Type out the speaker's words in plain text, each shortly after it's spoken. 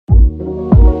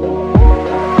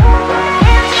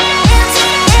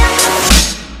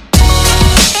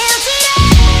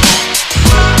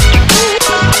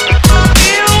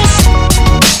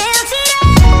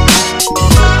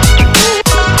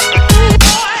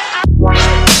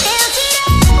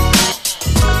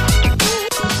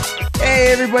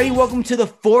everybody. Welcome to the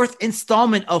fourth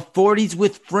installment of 40s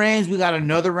with Friends. We got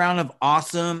another round of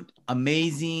awesome,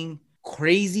 amazing,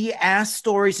 crazy ass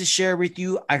stories to share with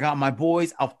you. I got my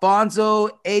boys Alfonso,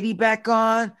 Eddie back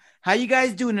on. How you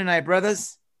guys doing tonight,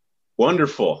 brothers?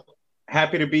 Wonderful.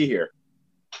 Happy to be here.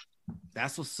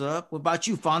 That's what's up. What about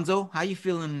you, Fonzo? How you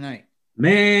feeling tonight?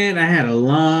 Man, I had a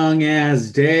long ass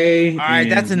day. All right,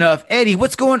 that's enough. Eddie,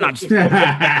 what's going on?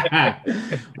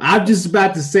 I'm just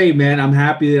about to say, man, I'm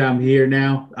happy that I'm here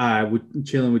now.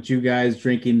 Chilling with you guys,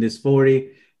 drinking this 40.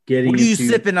 What are you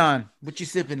sipping on? What you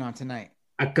sipping on tonight?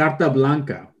 A Carta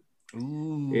Blanca.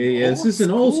 Ooh, yeah, this is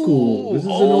an old school. This is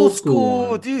an old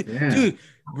school, dude. Yeah. Dude,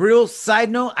 real side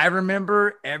note, I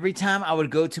remember every time I would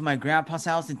go to my grandpa's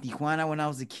house in Tijuana when I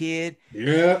was a kid.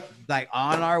 Yeah. Like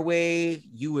on our way,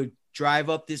 you would drive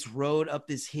up this road, up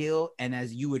this hill, and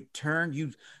as you would turn,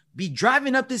 you'd be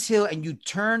driving up this hill and you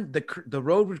turn, the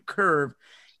road would curve,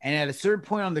 and at a certain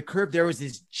point on the curve, there was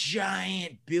this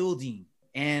giant building.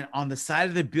 And on the side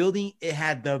of the building, it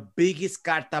had the biggest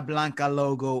Carta Blanca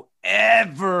logo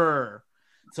ever.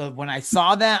 So when I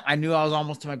saw that, I knew I was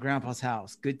almost to my grandpa's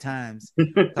house. Good times.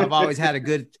 So I've always had a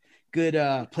good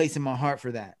place in my heart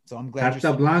for that. So I'm glad.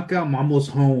 Carta Blanca, I'm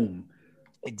almost home.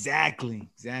 Exactly.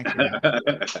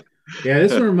 Yeah,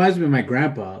 this one reminds me of my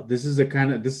grandpa. This is he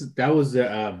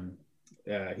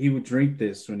would drink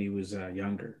this when he was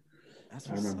younger. I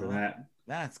remember that.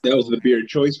 That's cool, that was the beer of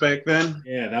choice back then.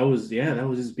 Yeah, that was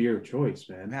his beer of choice,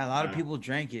 man. Man, a lot of people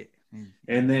drank it.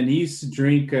 And then he used to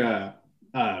drink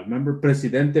remember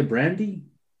Presidente brandy?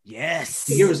 Yes.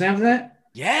 You ever have that?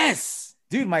 Yes.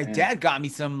 Dude, my dad got me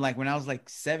some like when I was like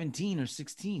 17 or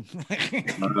 16.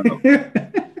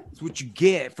 That's what you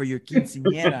get for your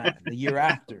quinceañera the year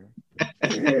after.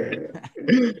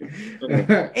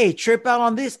 Hey, trip out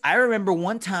on this. I remember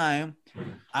one time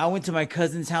I went to my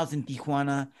cousin's house in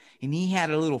Tijuana and he had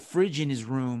a little fridge in his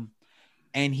room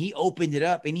and he opened it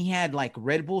up and he had like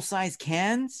Red Bull size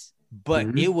cans,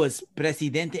 but it was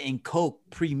Presidente and Coke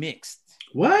pre-mixed.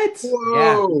 What?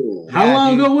 Whoa. Yeah. How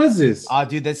long ago was this? Oh,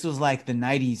 dude, this was like the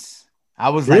 90s. I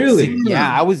was really?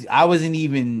 I wasn't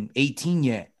even 18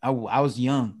 yet. I was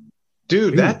young.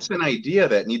 Dude, that's an idea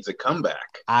that needs a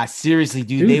comeback. Seriously,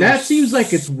 dude. That seems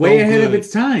like it's way ahead of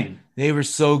its time. They were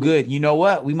so good. You know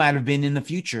what? We might have been in the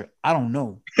future. I don't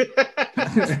know.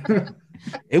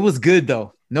 It was good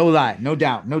though. No lie. No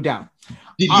doubt.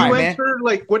 Did you enter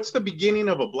what's the beginning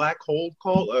of a black hole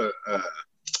called?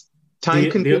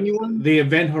 Time continuum? The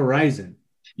event horizon.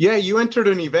 Yeah, you entered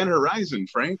an event horizon,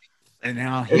 Frank. And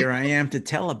now here I am to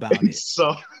tell about it.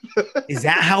 So is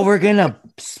that how we're gonna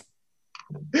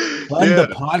run the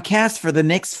podcast for the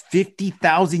next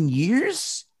 50,000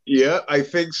 years? Yeah, I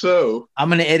think so. I'm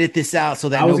gonna edit this out so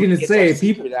that I was gonna say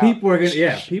people are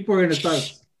gonna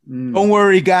start. Don't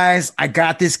worry, guys. I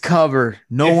got this covered.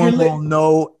 No one will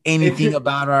know anything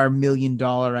about our $1 million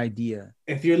idea.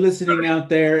 If you're listening out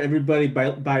there, everybody,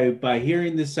 by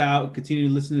hearing this out, continue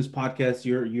to listen to this podcast.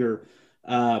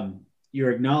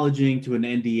 You're acknowledging to an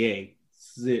NDA.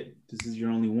 This is it. This is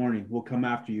your only warning. We'll come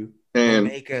after you. And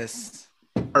make us.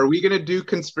 Are we going to do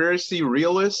conspiracy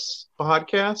realists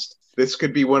podcast? This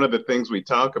could be one of the things we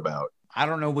talk about. I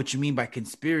don't know what you mean by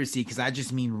conspiracy because I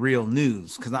just mean real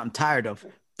news because I'm tired of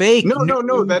fake.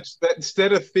 No. That's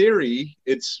instead of theory,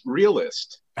 it's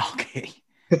realist. Okay.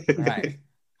 Right.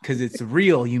 Because it's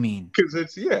real, you mean? Because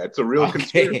it's a real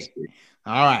conspiracy.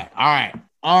 All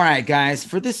right, guys.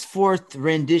 For this fourth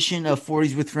rendition of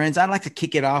 40s with Friends, I'd like to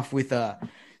kick it off with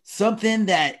something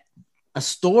a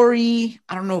story.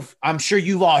 I don't know if I'm sure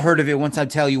you've all heard of it once I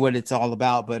tell you what it's all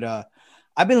about, but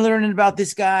I've been learning about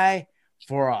this guy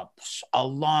for a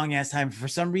long ass time. For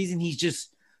some reason, he's just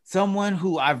someone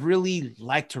who I've really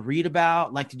liked to read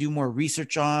about, like to do more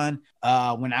research on.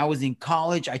 When I was in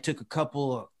college, I took a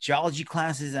couple of geology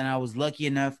classes and I was lucky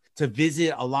enough to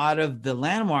visit a lot of the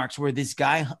landmarks where this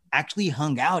guy actually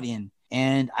hung out in.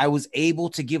 And I was able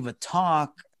to give a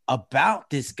talk about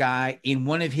this guy in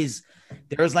one of his,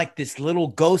 there was like this little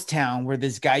ghost town where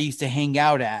this guy used to hang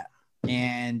out at.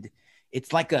 And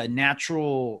it's like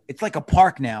it's like a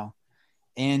park now.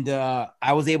 And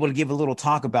I was able to give a little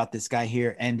talk about this guy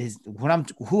here, and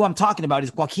who I'm talking about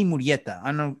is Joaquin Murrieta.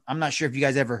 I'm not sure if you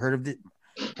guys ever heard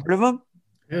of him.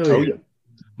 Hell yeah.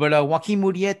 But Joaquin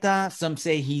Murrieta, some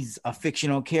say he's a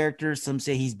fictional character, some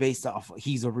say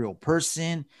he's a real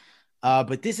person.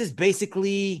 But this is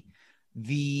basically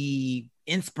the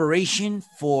inspiration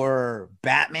for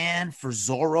Batman, for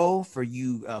Zorro, for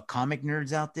you comic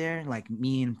nerds out there like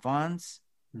me and Fonz.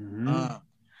 Mm-hmm.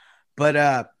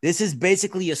 But this is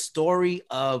basically a story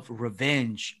of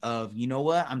revenge of, you know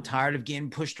what? I'm tired of getting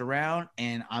pushed around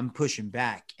and I'm pushing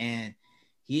back. And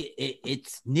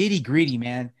It's nitty gritty,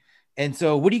 man. And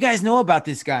so, what do you guys know about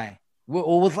this guy? What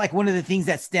was like one of the things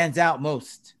that stands out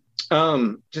most?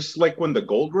 Just like when the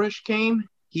gold rush came,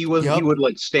 he would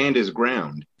like stand his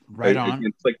ground. Right on.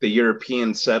 It's like the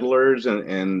European settlers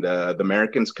and the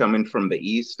Americans coming from the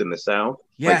east and the south.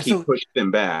 Yeah, like he pushed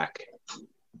them back.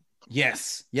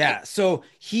 Yes. Yeah. So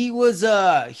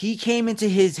he came into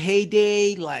his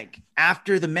heyday like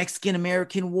after the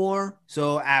Mexican-American War.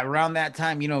 So at around that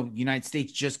time, United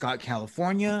States just got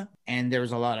California, and there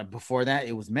was a lot of before that,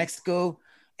 it was Mexico.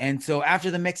 And so after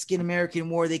the Mexican-American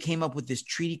War, they came up with this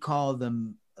treaty called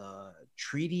the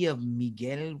Treaty of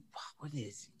Miguel. What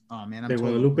is it? Oh man,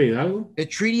 Guadalupe Hidalgo? The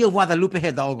Treaty of Guadalupe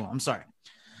Hidalgo. I'm sorry.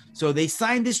 So they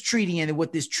signed this treaty, and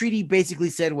what this treaty basically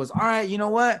said was, all right, you know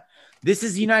what? This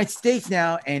is the United States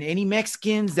now, and any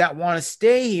Mexicans that want to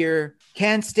stay here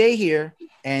can stay here.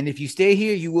 And if you stay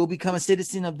here, you will become a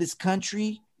citizen of this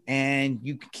country, and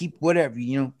you can keep whatever,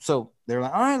 So they're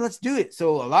like, all right, let's do it.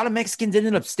 So a lot of Mexicans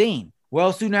ended up staying.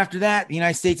 Well, soon after that, the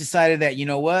United States decided that, you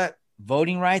know what?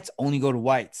 Voting rights only go to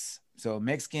whites. So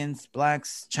Mexicans,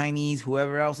 blacks, Chinese,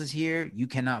 whoever else is here, you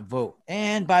cannot vote.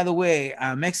 And by the way,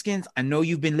 Mexicans, I know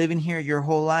you've been living here your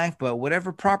whole life, but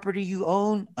whatever property you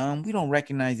own, we don't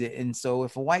recognize it. And so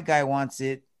if a white guy wants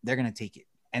it, they're going to take it.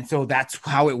 And so that's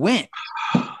how it went.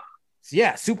 So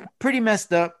yeah, pretty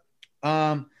messed up.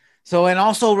 So, and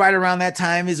also right around that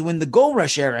time is when the gold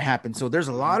rush era happened. So there's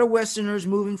a lot of Westerners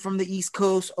moving from the East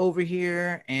Coast over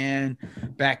here. And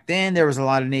back then there was a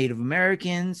lot of Native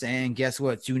Americans. And guess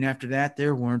what? Soon after that,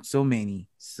 there weren't so many.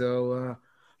 So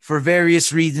for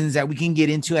various reasons that we can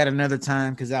get into at another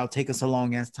time, because that'll take us a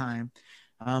long ass time.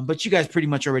 But you guys pretty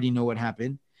much already know what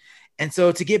happened. And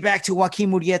so to get back to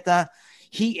Joaquin Murrieta,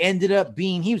 he ended up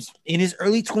he was in his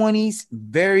early 20s,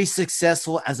 very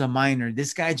successful as a miner.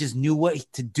 This guy just knew what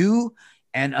to do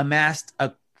and amassed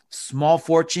a small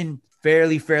fortune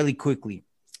fairly quickly.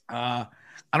 I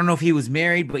don't know if he was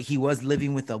married, but he was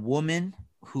living with a woman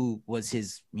who was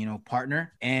his,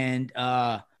 partner. And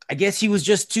I guess he was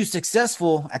just too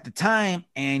successful at the time.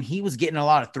 And he was getting a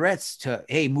lot of threats to,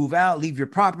 hey, move out, leave your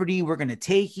property. We're going to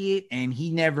take it. And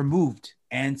he never moved.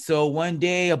 And so one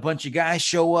day a bunch of guys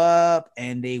show up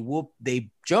and they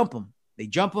jump him. They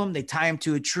tie him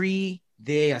to a tree.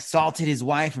 They assaulted his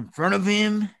wife in front of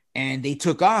him and they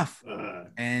took off.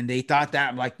 And they thought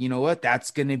that, like, you know what,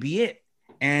 that's going to be it.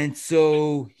 And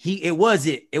so it was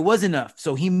enough.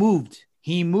 So he moved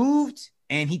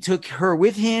and he took her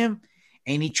with him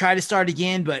and he tried to start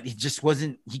again, but it just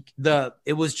wasn't, the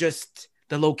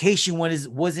location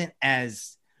wasn't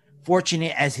as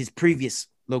fortunate as his previous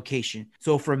location.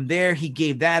 So from there, he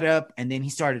gave that up and then he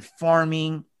started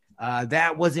farming.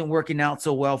 That wasn't working out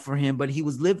so well for him, but he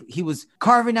was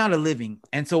carving out a living.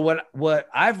 And so what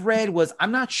I've read was,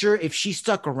 I'm not sure if she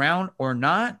stuck around or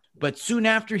not, but soon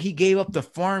after he gave up the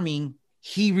farming,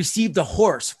 he received a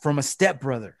horse from a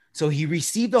stepbrother. So he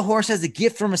received a horse as a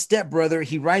gift from a stepbrother.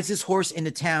 He rides this horse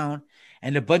into town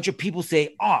and a bunch of people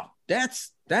say, oh,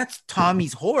 that's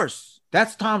Tommy's horse.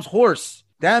 That's Tom's horse.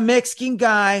 That Mexican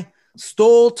guy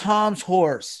stole Tom's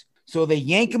horse. So they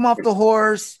yank him off the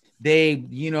horse. They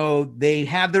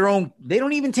have their own, they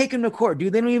don't even take him to court,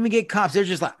 dude. They don't even get cops. They're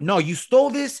just like, no, you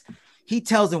stole this. He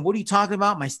tells them, what are you talking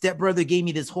about? My stepbrother gave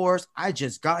me this horse. I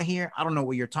just got here. I don't know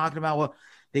what you're talking about. Well,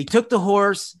 they took the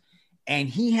horse and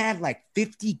he had like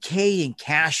 $50K in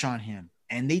cash on him.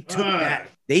 And they took that.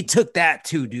 They took that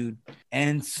too, dude.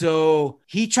 And so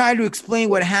he tried to explain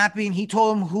what happened. He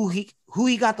told him who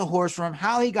he got the horse from,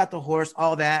 how he got the horse,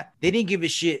 all that. They didn't give a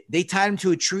shit. They tied him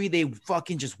to a tree. They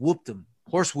fucking just whooped him.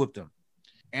 Horse whooped him.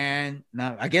 And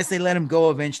now I guess they let him go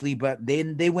eventually, but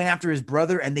they went after his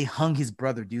brother and they hung his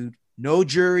brother, dude. No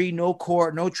jury, no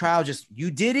court, no trial. Just,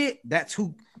 you did it. That's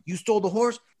who, you stole the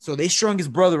horse. So they strung his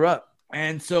brother up.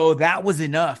 And so that was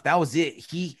enough. That was it.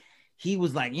 He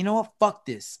was like, you know what? Fuck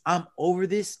this. I'm over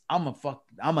this.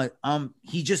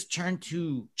 He just turned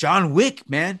to John Wick,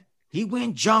 man. He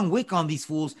went John Wick on these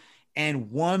fools. And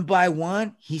one by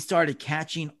one, he started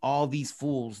catching all these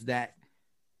fools that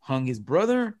hung his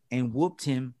brother and whooped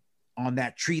him on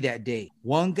that tree that day.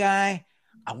 One guy,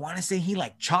 I want to say he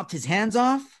like chopped his hands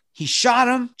off. He shot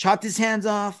him, chopped his hands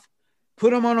off,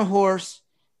 put him on a horse,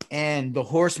 and the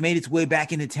horse made its way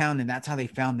back into town. And that's how they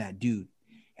found that dude.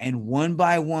 And one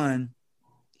by one,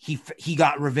 he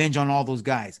got revenge on all those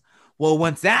guys. Well,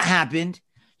 once that happened,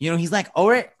 he's like, all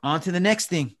right, on to the next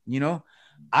thing.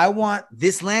 I want,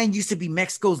 this land used to be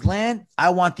Mexico's land. I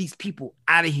want these people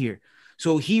out of here.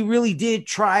 So he really did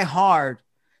try hard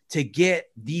to get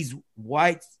these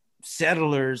white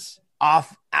settlers out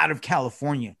of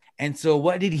California. And so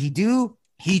what did he do?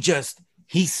 He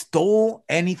He stole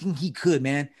anything he could,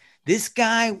 man. This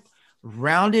guy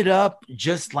rounded up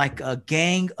just like a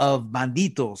gang of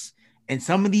banditos. And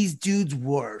some of these dudes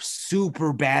were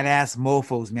super badass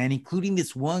mofos, man, including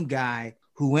this one guy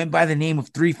who went by the name of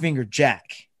Three Finger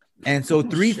Jack. And so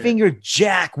Three Finger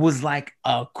Jack was like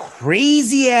a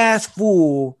crazy ass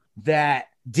fool that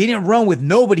didn't run with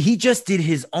nobody. He just did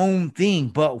his own thing.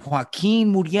 But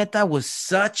Joaquin Murrieta was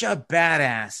such a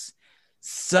badass,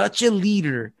 such a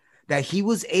leader, that he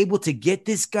was able to get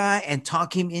this guy and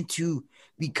talk him into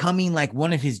becoming like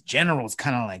one of his generals,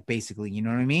 kind of like, basically, you know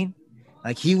what I mean?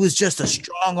 Like, he was just a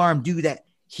strong arm dude that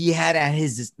he had at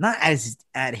his, not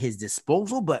at his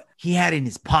disposal, but he had in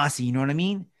his posse, you know what I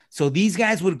mean? So these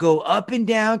guys would go up and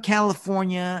down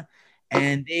California,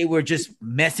 and they were just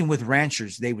messing with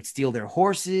ranchers. They would steal their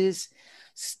horses,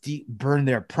 burn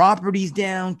their properties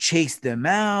down, chase them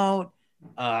out.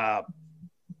 I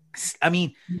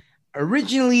mean,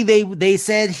 originally they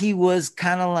said he was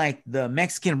kind of like the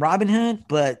Mexican Robin Hood,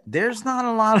 but there's not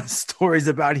a lot of stories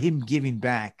about him giving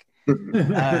back.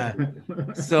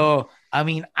 So, I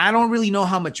mean, I don't really know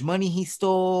how much money he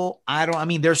stole. I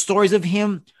mean, there's stories of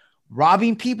him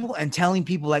robbing people and telling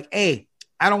people like, hey,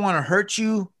 I don't want to hurt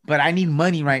you, but I need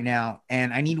money right now,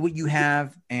 and I need what you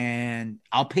have, and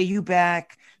I'll pay you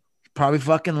back. Probably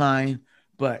fucking lying,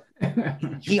 but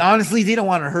he honestly didn't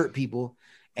want to hurt people.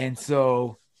 And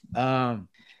so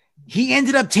he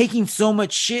ended up taking so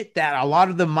much shit that a lot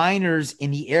of the miners in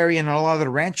the area and a lot of the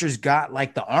ranchers got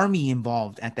like the army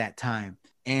involved at that time.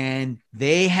 And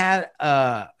they had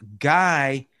a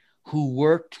guy who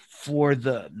worked for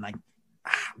the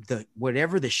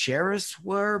whatever the sheriffs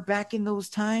were back in those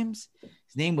times.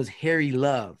 His name was Harry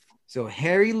Love. So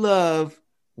Harry Love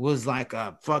was like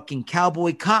a fucking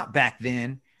cowboy cop back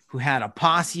then who had a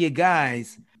posse of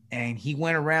guys, and he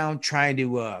went around trying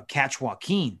to catch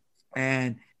Joaquin,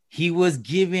 and he was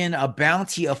given a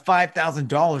bounty of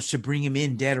 $5,000 to bring him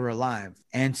in dead or alive.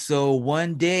 And so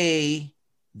one day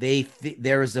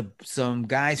there was some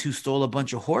guys who stole a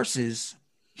bunch of horses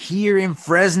here in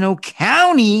Fresno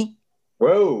County.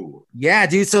 Whoa. Yeah,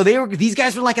 dude. So these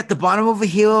guys were like at the bottom of a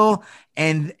hill,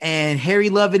 and Harry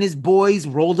Love and his boys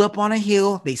rolled up on a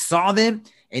hill. They saw them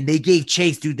and they gave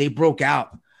chase, dude. They broke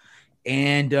out,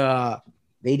 and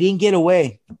they didn't get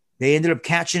away. They ended up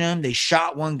catching them. They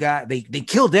shot one guy. They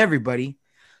killed everybody.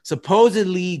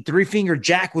 Supposedly, Three Finger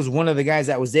Jack was one of the guys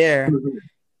that was there,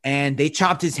 and they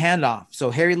chopped his hand off.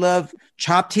 So Harry Love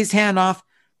chopped his hand off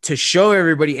to show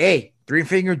everybody, hey, Three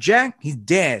Finger Jack, he's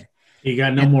dead. He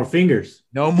got no more fingers.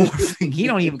 No more. He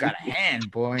don't even got a hand,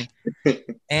 boy.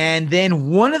 And then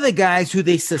one of the guys who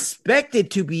they suspected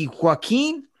to be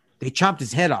Joaquin, they chopped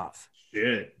his head off.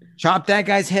 Shit. Chopped that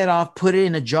guy's head off, put it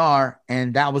in a jar,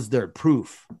 and that was their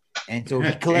proof. And so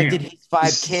he collected his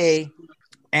 $5,000,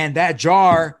 and that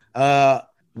jar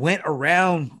went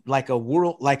around like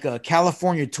a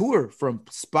California tour from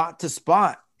spot to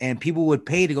spot, and people would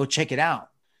pay to go check it out.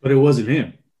 But it wasn't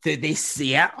him.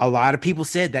 A lot of people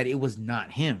said that it was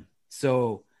not him.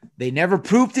 So they never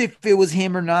proved if it was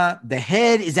him or not. The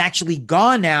head is actually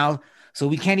gone now, so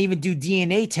we can't even do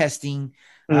DNA testing.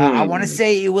 I want to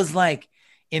say it was like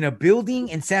in a building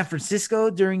in San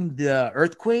Francisco during the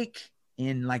earthquake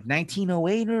in like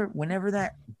 1908 or whenever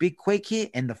that big quake hit,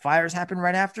 and the fires happened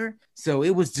right after. So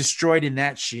it was destroyed in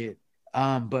that shit.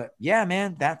 But yeah,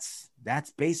 man, that's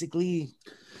basically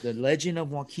the legend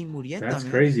of Joaquin Murrieta. That's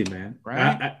crazy, man.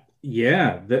 Right?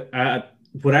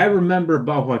 What I remember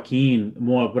about Joaquin,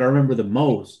 what I remember the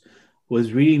most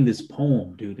was reading this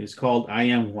poem, dude. It's called "I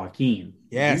Am Joaquin."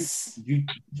 Yes. Did you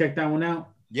check that one out?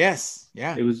 Yes.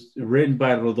 Yeah. It was written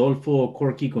by Rodolfo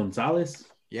Corky Gonzalez.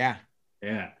 Yeah.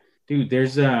 Yeah. Dude,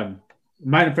 there's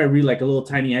mind if I read like a little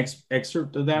tiny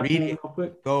excerpt of that? Read it. Real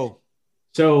quick? Go.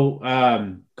 So,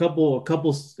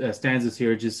 couple stanzas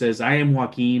here. It just says, "I am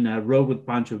Joaquin. I rode with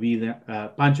Pancho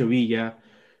Villa,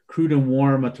 crude and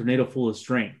warm, a tornado full of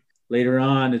strength." Later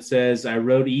on, it says, "I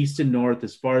rode east and north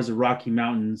as far as the Rocky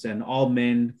Mountains, and all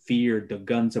men feared the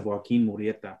guns of Joaquin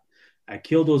Murrieta. I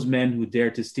killed those men who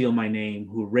dared to steal my name,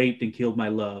 who raped and killed my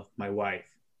love, my wife.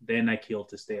 Then I killed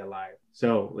to stay alive."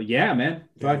 So, yeah, man,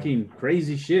 fucking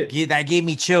crazy shit. Yeah, that gave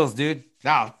me chills, dude.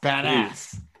 Oh,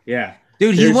 badass. Dude. Yeah.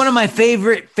 Dude, he's one of my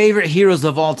favorite heroes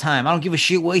of all time. I don't give a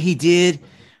shit what he did,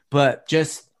 but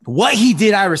just what he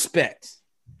did, I respect.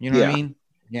 You know what I mean?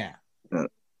 Yeah.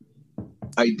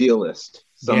 Idealist.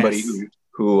 Somebody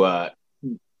who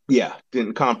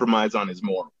didn't compromise on his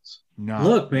morals. No.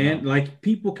 Look, man, like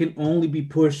people can only be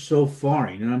pushed so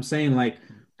far. You know what I'm saying? Like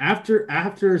after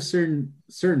a certain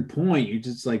point, you're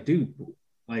just like, dude,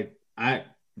 like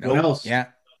what else? Yeah.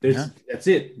 That's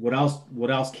it. What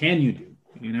else can you do?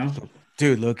 You know?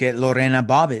 Dude, look at Lorena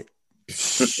Bobbitt.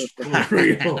 For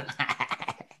real.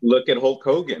 Look at Hulk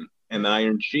Hogan and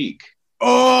Iron Sheik.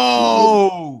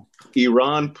 Oh,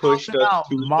 Iran pushed us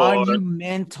too far.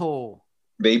 Monumental.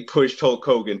 They pushed Hulk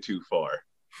Hogan too far.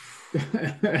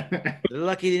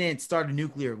 Lucky they didn't start a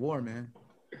nuclear war, man.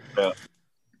 Yeah.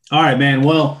 All right, man.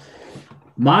 Well,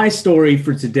 my story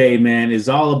for today, man, is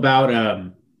all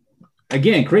about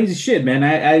again, crazy shit, man.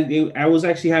 I was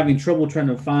actually having trouble trying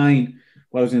to find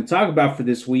what I was going to talk about for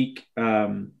this week.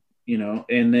 You know,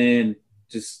 and then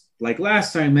just like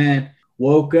last time, man,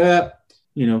 woke up,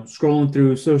 you know, scrolling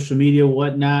through social media,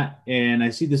 whatnot, and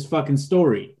I see this fucking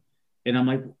story, and I'm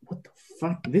like, what the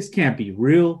fuck? This can't be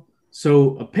real.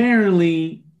 So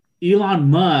apparently, Elon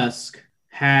Musk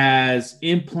has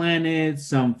implanted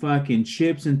some fucking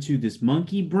chips into this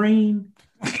monkey brain.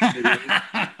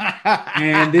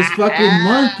 And this fucking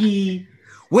monkey.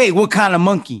 Wait, what kind of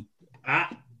monkey?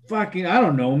 I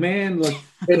don't know, man. Like,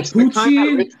 it's the kind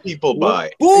that rich people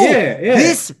buy. Ooh,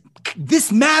 yeah.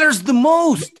 This matters the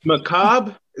most.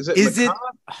 Macabre? Is it?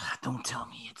 Don't tell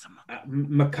me it's a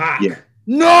macaque. Yeah.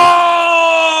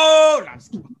 No.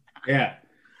 Yeah.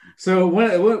 So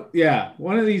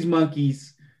one of these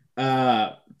monkeys,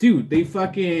 dude, they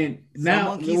fucking some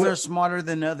monkeys are smarter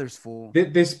than others, fool.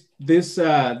 This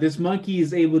monkey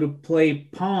is able to play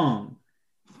Pong,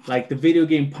 like the video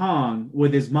game Pong,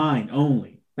 with his mind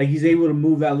only. Like he's able to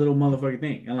move that little motherfucking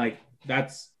thing, and like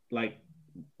that's like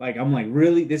I'm like,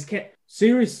 really? This can't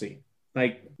seriously?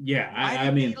 Like, yeah. I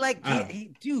mean,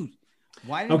 dude,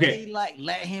 why didn't they like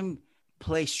let him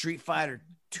play Street Fighter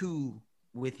 2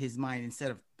 with his mind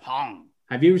instead of Pong?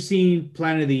 Have you ever seen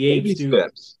Planet of the Apes?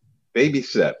 Baby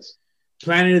steps.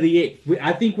 Planet of the Apes.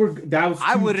 I think that was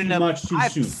too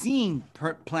I've soon. seen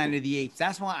Planet of the Apes.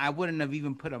 That's why I wouldn't have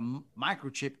even put a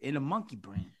microchip in a monkey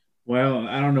brain. Well,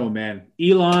 I don't know, man.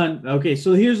 Elon. Okay,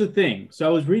 so here's the thing. So I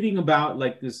was reading about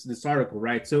like this article,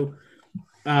 right? So,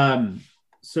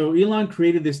 so Elon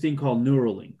created this thing called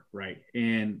Neuralink, right?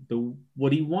 And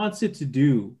what he wants it to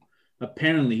do,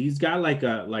 apparently, he's got like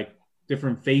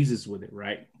different phases with it,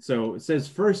 right? So it says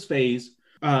first phase,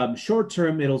 short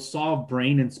term, it'll solve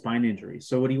brain and spine injuries.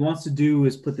 So what he wants to do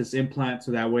is put this implant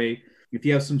so that way, if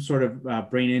you have some sort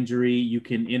of brain injury, you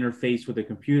can interface with a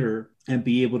computer and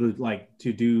be able to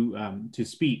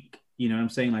speak. You know what I'm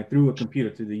saying? Like through a computer,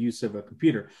 through the use of a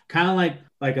computer, kind of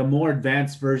like a more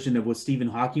advanced version of what Stephen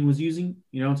Hawking was using.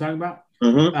 You know what I'm talking about?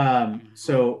 Mm-hmm.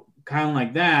 So kind of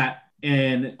like that,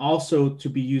 and also to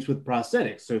be used with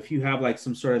prosthetics. So if you have like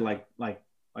some sort of like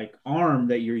arm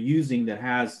that you're using that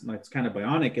has like it's kind of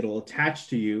bionic, it'll attach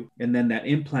to you, and then that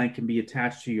implant can be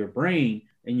attached to your brain,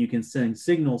 and you can send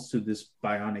signals to this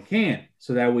bionic hand,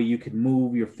 so that way you can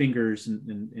move your fingers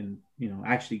and you know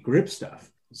actually grip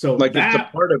stuff. So like it's a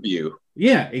part of you.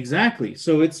 Yeah, exactly.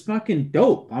 So it's fucking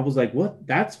dope. I was like, what?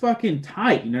 That's fucking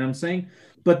tight. You know what I'm saying?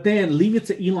 But then leave it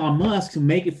to Elon Musk to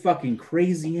make it fucking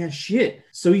crazy as shit.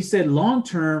 So he said long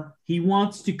term, he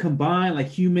wants to combine like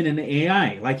human and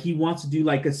AI. Like he wants to do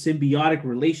like a symbiotic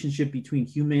relationship between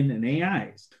human and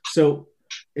AIs. So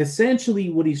essentially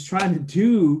what he's trying to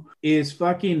do is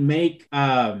fucking make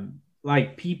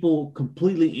like people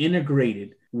completely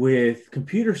integrated with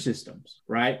computer systems,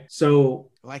 right? So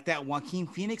like that Joaquin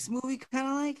Phoenix movie, kind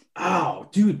of like. Oh,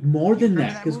 dude, more than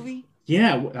that. Movie?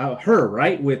 Yeah, her,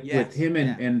 right? With him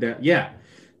and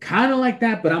kind of like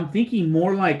that. But I'm thinking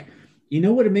more like, you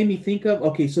know what it made me think of?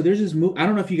 Okay, so there's this movie. I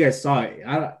don't know if you guys saw it.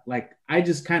 I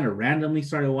just kind of randomly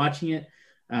started watching it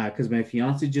because my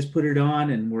fiance just put it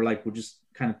on, and we're just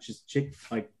kind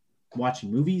of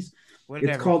watching movies. What's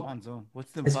it's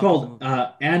called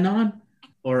Anon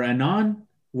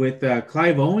with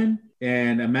Clive Owen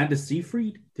and Amanda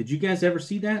Seyfried. Did you guys ever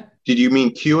see that? Did you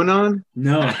mean QAnon?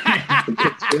 No.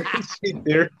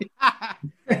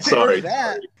 Sorry.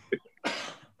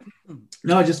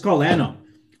 No, just called Anon.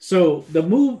 So the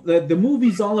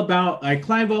movie's all about like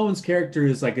Clive Owen's character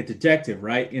is like a detective,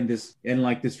 right? In this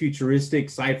futuristic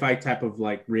sci-fi type of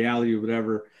like reality or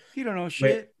whatever. You don't know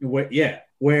shit.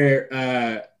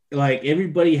 Where like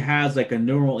everybody has like a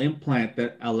neural implant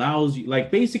that allows you, like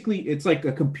basically it's like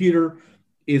a computer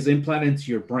is implanted into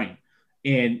your brain,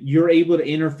 and you're able to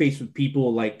interface with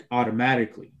people like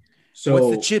automatically. So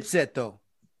what's the chipset though?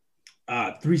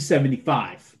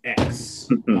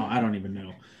 375X. No, I don't even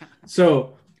know.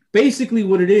 So basically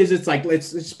what it is, it's like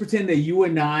let's pretend that you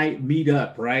and I meet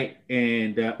up, right?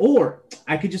 And or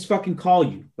I could just fucking call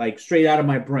you like straight out of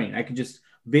my brain. I could just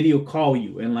video call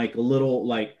you, and like a little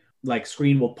like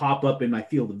screen will pop up in my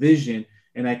field of vision,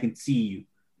 and I can see you.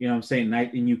 You know what I'm saying?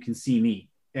 And you can see me.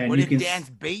 And what you if can Dan's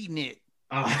baiting it?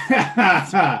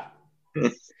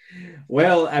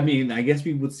 Well, I mean, I guess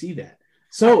we would see that.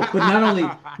 So, but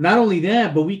not only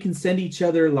that, but we can send each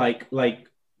other like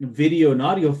video and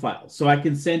audio files. So I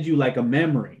can send you like a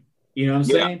memory. You know what I'm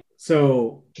saying?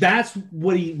 So that's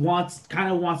what he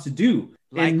kind of wants to do.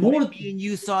 Like and more, when me and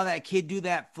you saw that kid do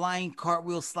that flying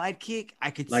cartwheel slide kick,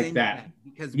 I could like send that.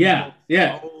 You that because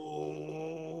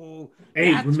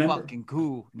hey, that's remember? Fucking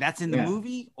cool. That's in the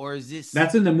movie, or is this?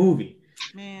 That's in the movie,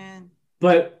 man.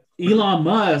 But Elon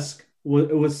Musk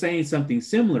was saying something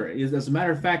similar. As a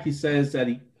matter of fact, he says that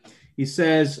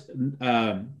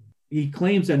he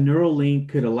claims that Neuralink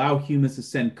could allow humans to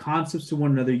send concepts to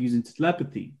one another using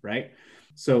telepathy, right?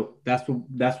 So that's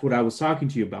what I was talking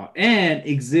to you about, and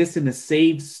exists in a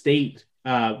saved state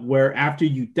where after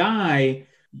you die,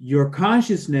 your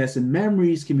consciousness and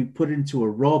memories can be put into a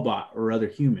robot or other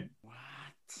human.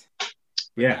 What?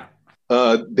 Yeah.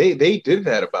 They did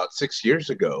that about 6 years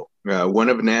ago. One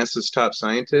of NASA's top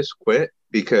scientists quit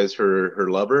because her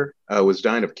lover was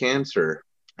dying of cancer,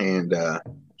 and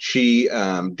she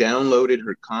downloaded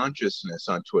her consciousness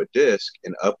onto a disk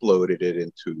and uploaded it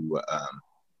into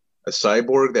a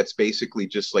cyborg that's basically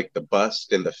just like the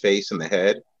bust and the face and the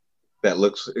head that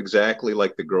looks exactly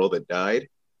like the girl that died.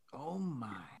 Oh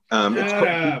my! It's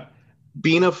called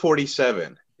Bina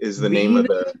 47 is the name of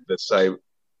the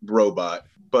robot,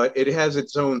 but it has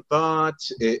its own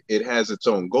thoughts. It has its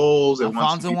own goals.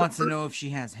 Alfonso wants to know if she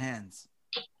has hands.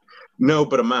 No,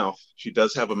 but a mouth. She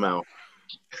does have a mouth.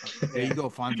 There you go,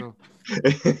 Alfonso.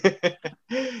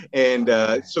 And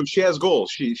so she has goals.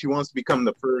 She wants to become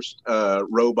the first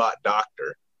robot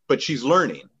doctor, but she's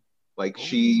learning. Like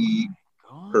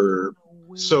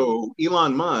So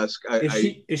Elon Musk.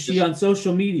 Is she on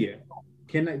social media?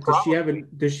 Does she have an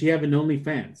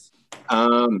OnlyFans?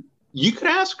 You could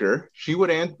ask her. She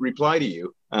would reply to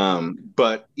you.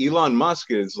 But Elon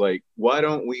Musk is like, why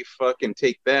don't we fucking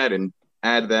take that and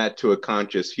add that to a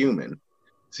conscious human?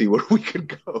 See where we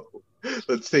could go.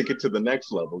 Let's take it to the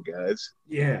next level, guys.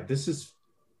 Yeah, this is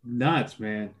nuts,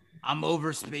 man. I'm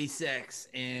over SpaceX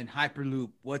and Hyperloop.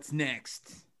 What's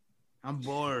next? I'm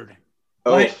bored.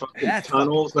 Oh, fucking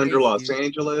tunnels under Los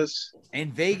Angeles.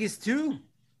 And Vegas, too.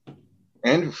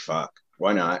 And fuck,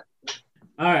 why not?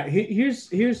 All right,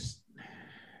 here's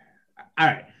all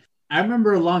right. I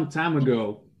remember a long time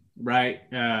ago, right?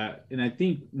 And I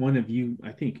think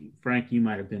Frank, you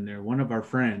might have been there. One of our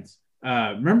friends.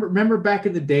 Remember back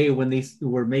in the day when they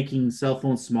were making cell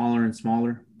phones smaller and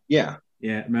smaller? Yeah.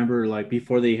 Yeah. Remember, like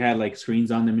before they had like screens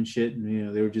on them and shit,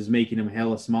 and they were just making them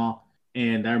hella small.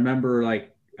 And I remember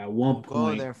like at one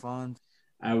point, they're fun.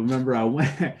 I remember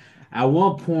at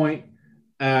one point,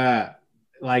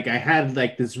 like I had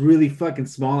like this really fucking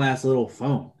small ass little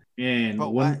phone. And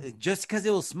just because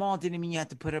it was small didn't mean you had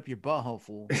to put up your butthole,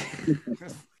 fool.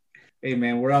 Hey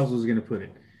man, where else was gonna put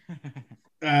it?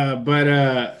 But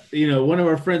one of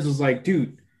our friends was like,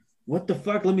 dude, what the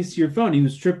fuck? Let me see your phone. He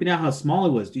was tripping out how small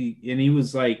it was, dude. And he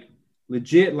was like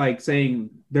legit like saying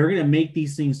they're gonna make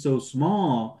these things so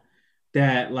small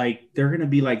that like they're gonna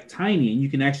be like tiny and you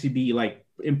can actually be like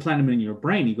implant them in your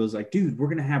brain. He goes like, dude, we're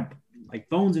gonna have like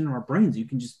phones in our brains. You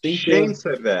can just think. Shane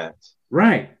said that.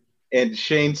 Right. And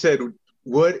Shane said,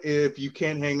 what if you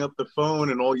can't hang up the phone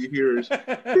and all you hear is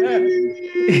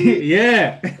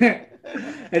yeah.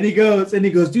 And he goes,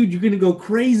 dude, you're gonna go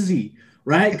crazy,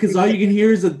 right? Because all you can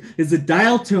hear is a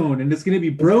dial tone, and it's gonna be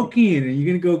broken, and you're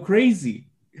gonna go crazy.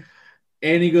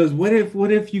 And he goes, what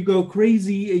if you go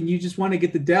crazy and you just want to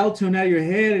get the dial tone out of your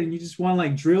head, and you just want to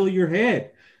like drill your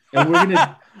head, and we're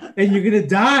gonna, and you're gonna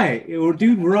die, or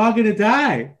dude, we're all gonna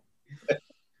die.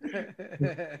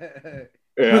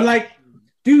 Yeah. But like,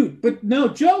 dude, but no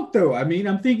joke though. I mean,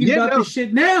 I'm thinking about this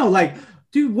shit now, like.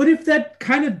 Dude, what if that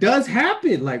kind of does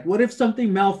happen? Like, what if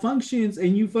something malfunctions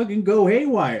and you fucking go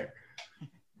haywire?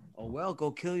 Oh, well,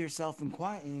 go kill yourself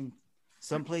in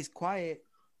someplace quiet,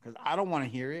 because I don't want to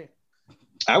hear it.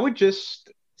 I would just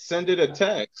send it a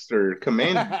text or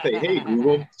command say, hey,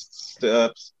 Google,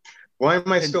 why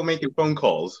am I still making phone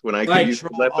calls when I can use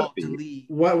telepathy?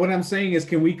 What I'm saying is,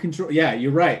 can we control? Yeah,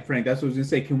 you're right, Frank. That's what I was gonna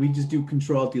say. Can we just do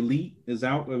Control-Delete? Is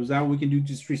that what we can do?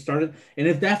 Just restart it. And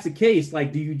if that's the case,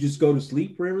 like, do you just go to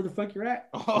sleep wherever the fuck you're at?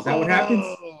 Is that what happens?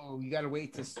 Oh, you gotta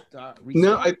wait to start.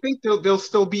 No, I think they'll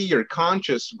still be your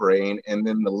conscious brain and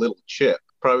then the little chip.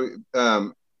 Probably.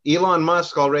 Elon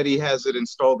Musk already has it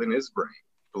installed in his brain.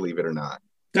 Believe it or not.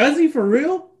 Does he for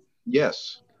real?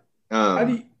 Yes. How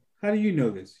do you know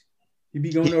this? You be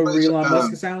going over Elon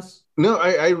Musk's house? No,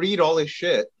 I read all his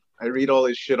shit. I read all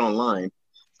his shit online.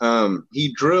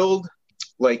 He drilled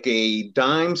like a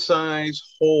dime-sized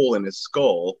hole in his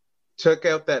skull, took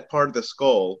out that part of the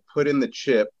skull, put in the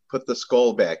chip, put the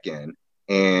skull back in,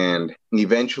 and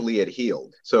eventually it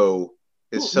healed. So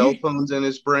His cell phone's in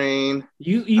his brain.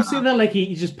 You say that like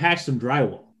he just patched some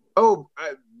drywall. Oh,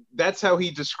 that's how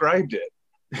he described it.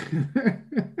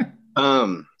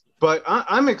 But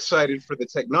I'm excited for the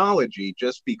technology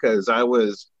just because I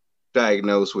was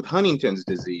diagnosed with Huntington's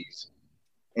disease,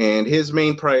 and his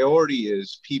main priority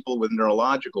is people with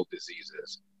neurological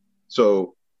diseases.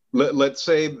 So let's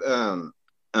say the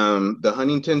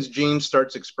Huntington's gene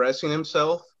starts expressing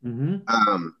himself.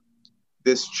 Mm-hmm.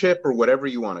 This chip, or whatever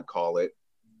you want to call it,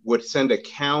 would send a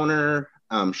counter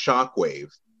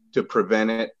shockwave to prevent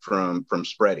it from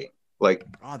spreading. Like,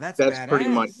 that's pretty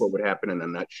much what would happen in a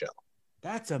nutshell.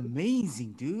 That's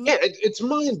amazing, dude. Yeah, it's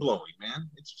mind blowing, man.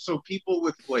 It's so people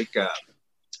with like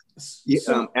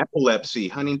epilepsy,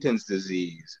 Huntington's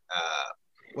disease.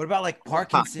 What about like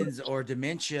Parkinson's or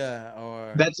dementia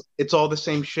or? It's all the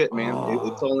same shit, man.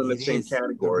 It's all in the same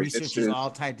category. The research is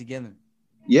all tied together.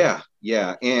 Yeah,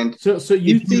 and so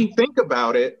you think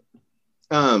about it,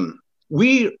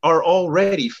 we are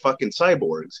already fucking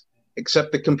cyborgs,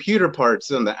 except the computer parts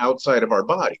on the outside of our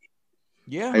body.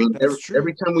 Yeah, I mean,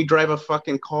 every time we drive a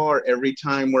fucking car, every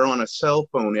time we're on a cell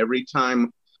phone, every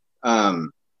time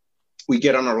we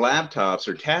get on our laptops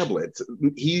or tablets,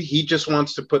 he just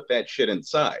wants to put that shit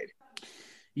inside.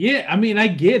 Yeah, I mean, I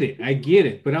get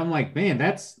it, but I'm like, man,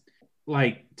 that's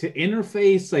like to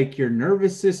interface like your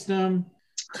nervous system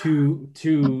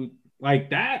to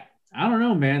like that. I don't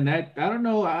know, man. I don't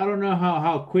know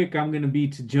how quick I'm gonna be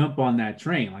to jump on that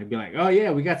train. Like, be like, oh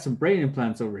yeah, we got some brain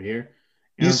implants over here.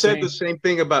 You said the same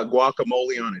thing about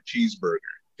guacamole on a cheeseburger.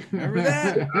 Remember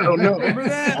that? I don't know. Remember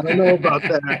that? I don't know about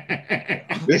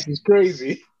that. This is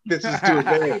crazy. This is too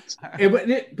advanced.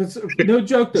 But no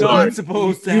joke though. It's not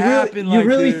supposed to happen. You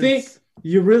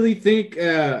really think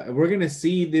we're gonna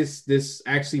see this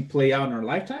actually play out in our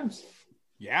lifetimes?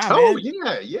 Yeah. Oh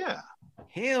man. yeah.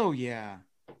 Hell yeah.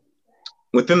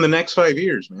 Within the next 5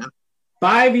 years, man.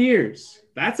 5 years.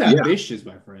 That's ambitious,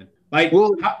 my friend. Like,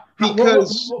 well,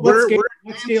 because what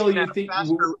scale you think?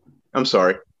 I'm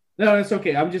sorry. No, it's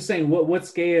okay. I'm just saying, what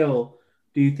scale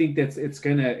do you think it's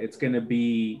gonna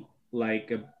be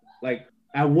like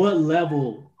at what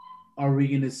level are we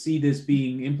gonna see this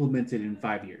being implemented in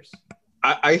 5 years?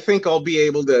 I think I'll be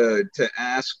able to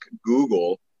ask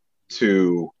Google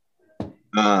to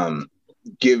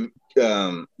give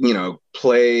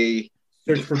play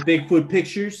search for Bigfoot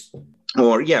pictures,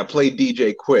 or play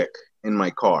DJ Quick in my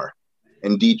car.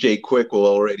 And DJ Quick will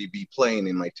already be playing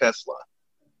in my Tesla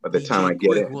by the time I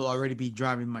get it. Will already be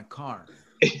driving my car.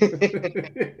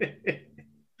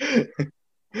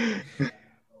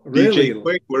 Really? DJ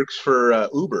Quick works for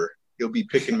Uber. He'll be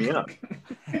picking me up.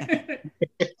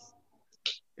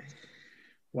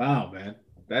 Wow, man.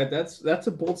 That's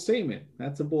a bold statement.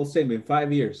 That's a bold statement.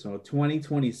 5 years, so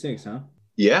 2026, huh?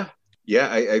 Yeah.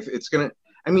 It's gonna.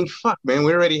 I mean, fuck, man.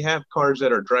 We already have cars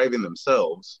that are driving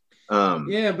themselves.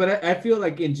 Yeah, but I feel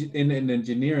like in an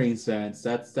engineering sense,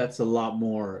 that's a lot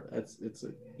more. It's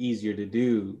easier to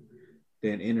do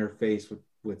than interface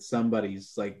with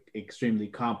somebody's like extremely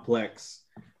complex,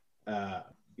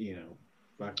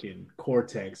 fucking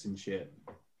cortex and shit.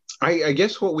 I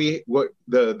guess what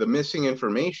the missing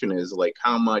information is like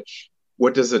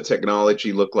what does the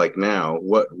technology look like now?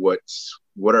 What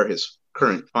are his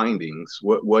current findings?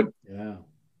 What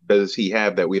does he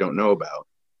have that we don't know about?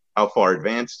 How far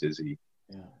advanced is he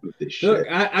with this shit? Look,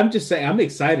 I'm just saying, I'm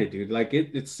excited, dude. Like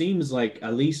it seems like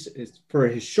at least it's for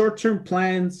his short-term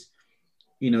plans,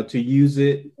 to use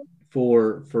it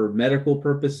for medical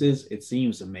purposes, it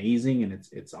seems amazing and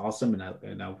it's awesome,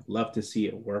 and I would love to see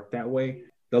it work that way.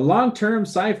 The long-term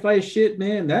sci-fi shit,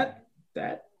 man, that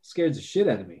scares the shit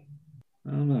out of me. I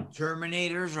don't know.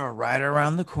 Terminators are right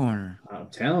around the corner. I'm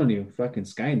telling you, fucking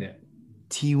Skynet.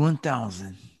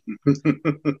 T-1000.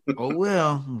 Oh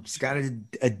well, just gotta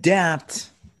adapt.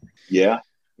 Yeah.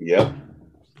 Yep.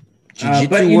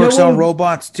 Jiu-Jitsu works on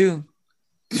robots too.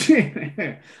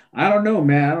 I don't know,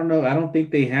 man. I don't know. I don't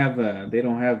think they have. They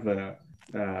don't have.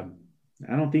 I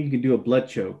don't think you can do a blood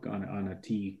choke on a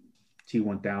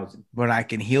T-1000. But I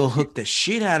can heel hook the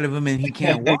shit out of him, and he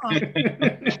can't walk.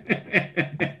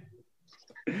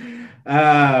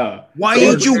 Why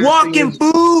ain't you walking,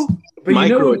 boo?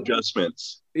 Micro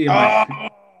adjustments. Yeah,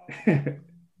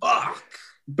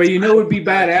 but it would be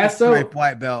badass though.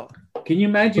 White belt. Can you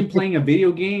imagine playing a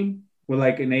video game with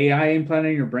like an AI implant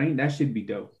in your brain? That should be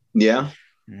dope. Yeah,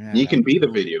 you can be the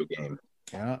video game.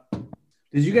 Yeah.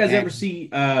 Did you guys ever see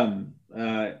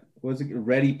was it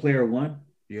Ready Player One?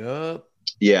 Yep.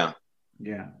 Yeah,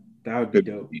 that would be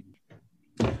dope.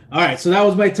 All right, so that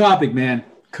was my topic, man.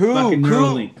 Cool.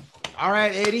 Neuralink. All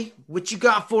right, Eddie, what you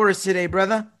got for us today,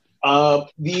 brother?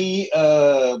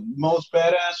 The most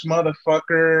badass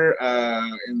motherfucker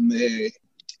in the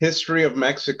history of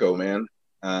Mexico, man.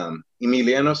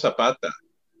 Emiliano Zapata.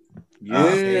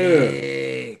 Yeah.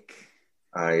 Sick.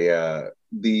 I'll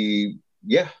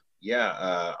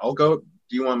go.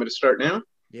 Do you want me to start now?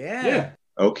 Yeah.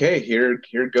 Okay, here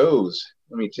goes.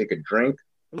 Let me take a drink.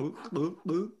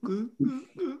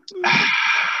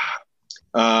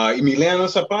 Emiliano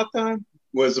Zapata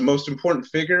was the most important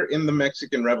figure in the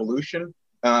Mexican Revolution,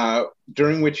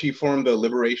 during which he formed the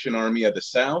Liberation Army of the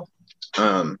South.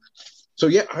 I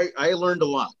learned a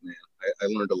lot, man. I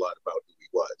learned a lot about who he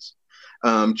was.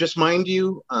 Just mind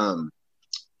you,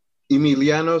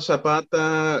 Emiliano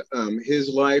Zapata, his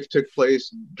life took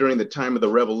place during the time of the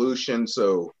revolution,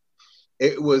 so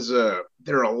it was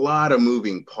there are a lot of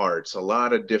moving parts, a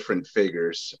lot of different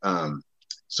figures.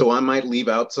 So I might leave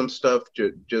out some stuff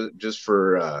just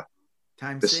for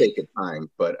the sake of time,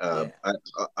 but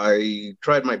I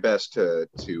tried my best to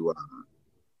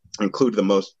include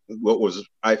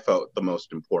I felt the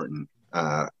most important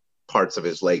parts of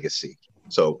his legacy.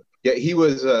 So he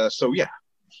was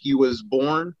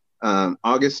born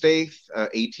August 8th,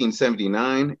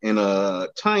 1879, in a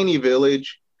tiny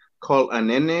village called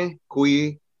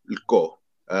Anennecuilco,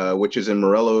 which is in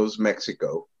Morelos,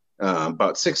 Mexico,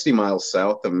 about 60 miles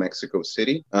south of Mexico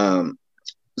City.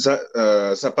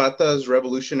 Zapata's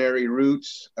revolutionary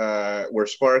roots were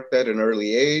sparked at an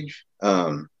early age.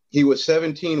 He was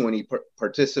 17 when he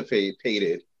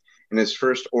participated in his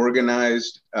first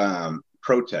organized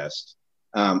protest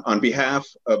on behalf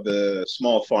of the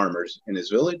small farmers in his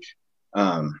village.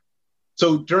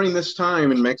 So during this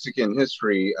time in Mexican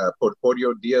history,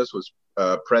 Porfirio Diaz was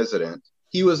president.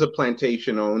 He was a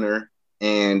plantation owner,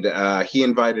 and he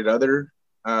invited other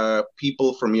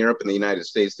people from Europe and the United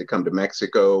States to come to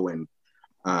Mexico and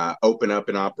open up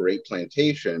and operate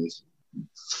plantations.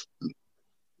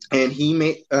 And he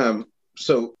made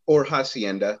or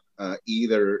hacienda,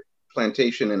 either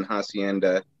plantation and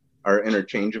hacienda are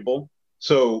interchangeable.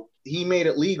 So he made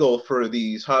it legal for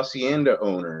these hacienda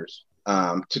owners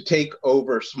to take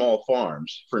over small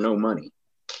farms for no money,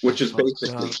 which is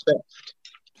basically theft.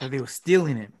 So they were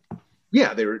stealing it.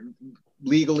 Yeah, they were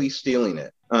legally stealing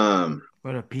it.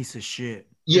 What a piece of shit.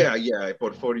 Yeah,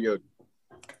 Porfirio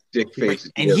Dickface.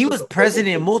 And he was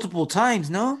president multiple times,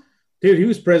 no? Dude, he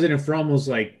was president for almost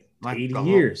like 80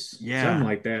 years. Yeah. Something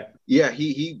like that. Yeah,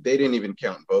 they didn't even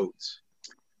count votes.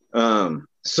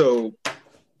 So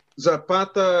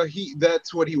Zapata,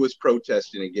 that's what he was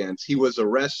protesting against. He was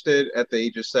arrested at the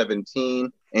age of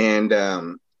 17,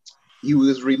 and he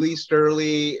was released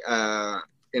early.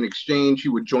 In exchange, he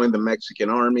would join the Mexican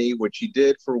army, which he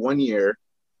did for 1 year,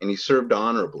 and he served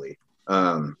honorably.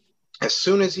 As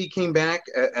soon as he came back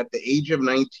at the age of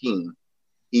 19,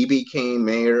 he became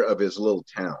mayor of his little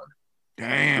town.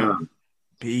 Damn.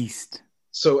 Beast.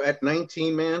 So at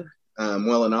 19, man,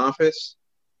 while in office,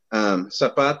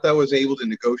 Zapata was able to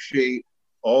negotiate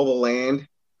all the land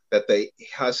that the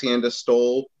hacienda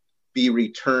stole be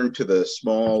returned to the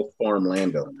small farm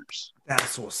landowners.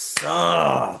 That's what's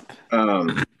up.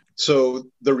 So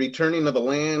the returning of the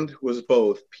land was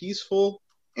both peaceful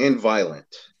and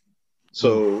violent.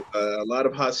 So a lot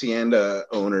of hacienda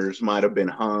owners might have been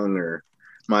hung or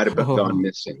might have gone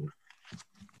missing.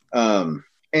 And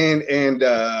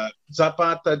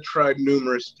Zapata tried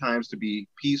numerous times to be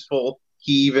peaceful.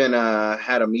 He even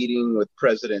had a meeting with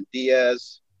President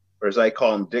Diaz, or as I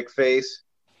call him, Dickface.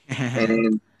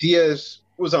 And Diaz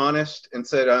was honest and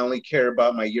said, I only care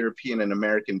about my European and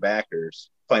American backers,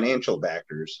 financial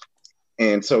backers.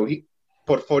 And so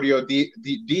Porfirio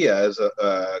Diaz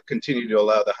continued to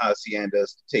allow the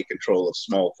haciendas to take control of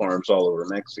small farms all over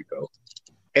Mexico.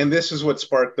 And this is what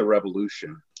sparked the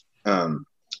revolution.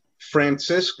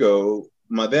 Francisco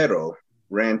Madero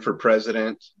ran for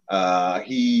president.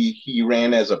 He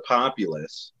ran as a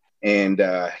populist, and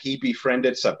he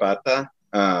befriended Zapata.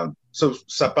 So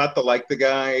Zapata liked the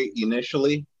guy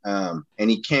initially, and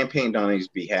he campaigned on his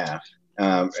behalf.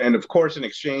 And of course, in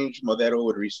exchange, Madero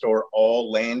would restore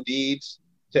all land deeds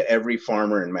to every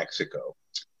farmer in Mexico.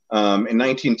 In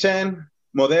 1910,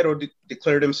 Madero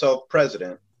declared himself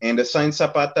president and assigned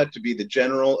Zapata to be the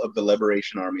general of the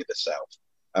Liberation Army of the South.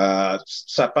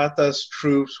 Zapata's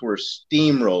troops were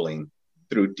steamrolling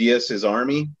through Diaz's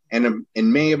army, and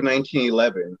in May of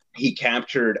 1911, he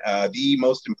captured the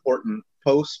most important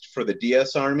post for the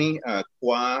Diaz army,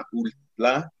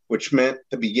 Coahuila, which meant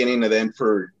the beginning of the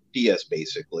Emperor Diaz,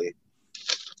 basically.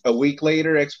 A week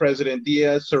later, ex-President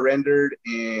Diaz surrendered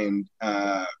and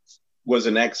was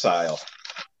in exile.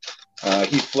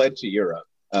 He fled to Europe.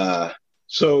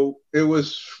 So it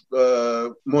was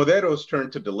Madero's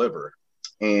turn to deliver.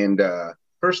 And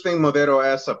first thing Madero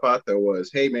asked Zapata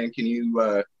was, "Hey man, can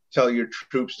you tell your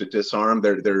troops to disarm?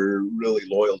 They're really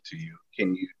loyal to you.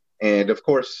 Can you?" And of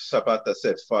course, Zapata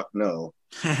said, "Fuck no."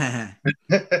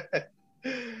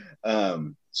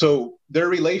 So their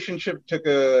relationship took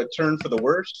a turn for the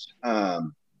worse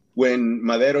when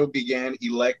Madero began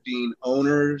electing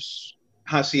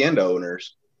hacienda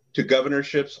owners, to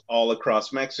governorships all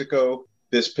across Mexico.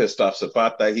 This pissed off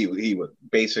Zapata. He was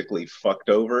basically fucked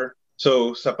over.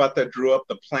 So Zapata drew up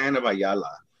the Plan of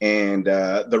Ayala, and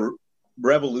the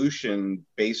revolution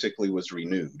basically was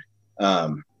renewed.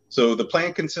 So the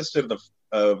plan consisted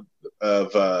of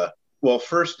well,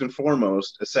 first and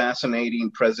foremost,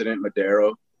 assassinating President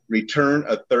Madero, return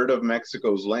a third of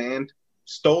Mexico's land,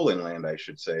 stolen land, I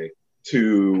should say,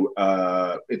 to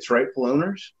its rightful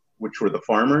owners, which were the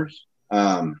farmers.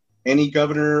 Any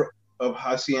governor of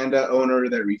hacienda owner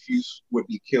that refused would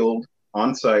be killed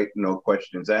on site, no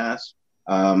questions asked.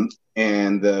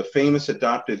 And the famous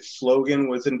adopted slogan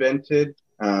was invented,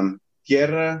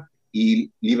 Tierra y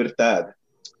Libertad,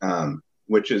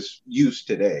 which is used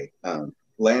today.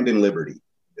 Land and liberty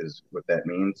is what that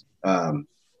means.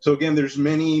 So again, there's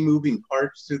many moving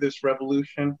parts to this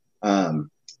revolution. In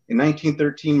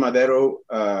 1913, Madero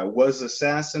was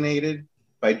assassinated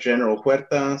by General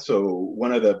Huerta. So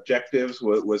one of the objectives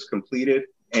was completed,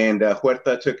 and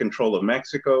Huerta took control of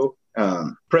Mexico.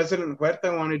 President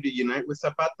Huerta wanted to unite with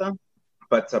Zapata,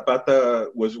 but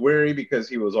Zapata was wary because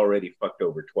he was already fucked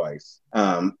over twice.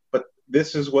 But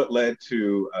this is what led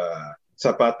to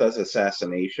Zapata's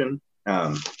assassination.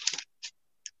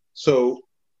 So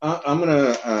I'm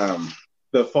gonna.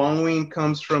 The following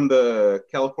comes from the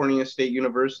California State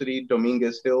University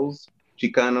Dominguez Hills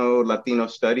Chicano Latino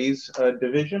Studies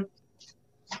Division.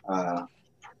 A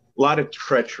lot of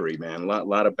treachery, man. A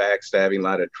lot of backstabbing, a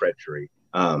lot of treachery.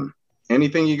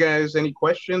 Anything, you guys? Any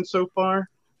questions so far?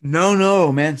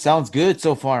 No, man. Sounds good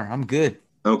so far. I'm good.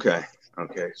 Okay.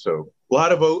 So a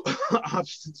lot of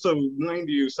so mind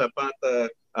you, Zapata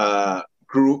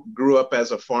grew up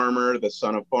as a farmer, the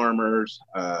son of farmers,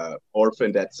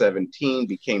 orphaned at 17,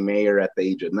 became mayor at the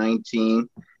age of 19,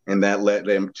 and that led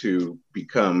him to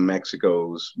become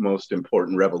Mexico's most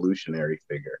important revolutionary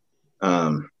figure.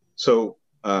 So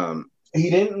he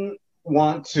didn't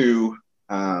want to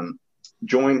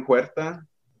join Huerta,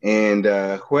 and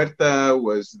Huerta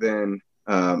was then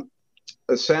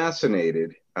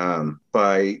assassinated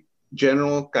by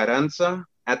General Carranza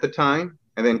at the time,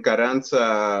 and then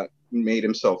Carranza made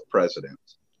himself president.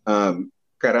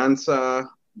 Carranza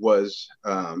was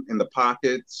in the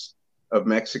pockets of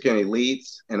Mexican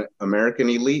elites and American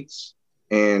elites,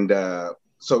 and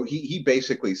so he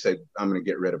basically said, "I'm going to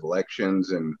get rid of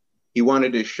elections," and he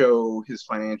wanted to show his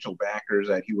financial backers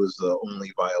that he was the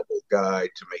only viable guy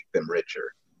to make them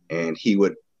richer, and he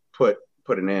would put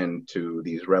an end to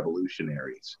these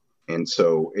revolutionaries. And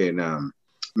so in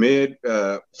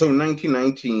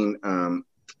 1919,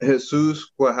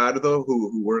 Jesus Guajardo,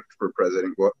 who worked for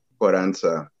President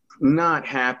Carranza, not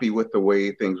happy with the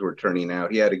way things were turning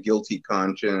out. He had a guilty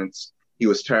conscience. He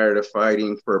was tired of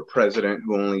fighting for a president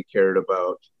who only cared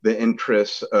about the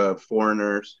interests of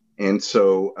foreigners. And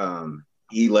so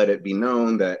he let it be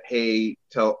known that, hey,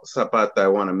 tell Zapata I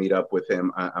want to meet up with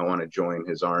him. I want to join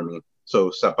his army.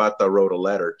 So Zapata wrote a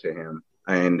letter to him.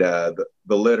 And the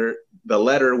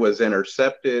letter was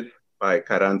intercepted by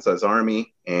Carranza's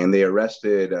army, and they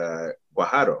arrested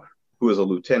Guajardo, who was a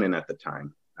lieutenant at the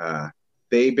time.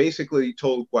 They basically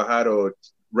told Guajardo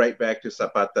right back to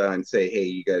Zapata and say, hey,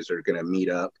 you guys are going to meet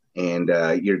up, and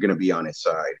you're going to be on his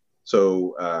side.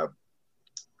 So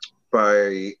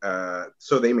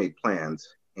so they made plans,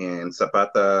 and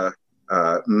Zapata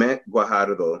met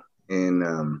Guajardo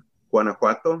in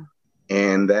Guanajuato,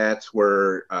 and that's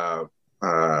where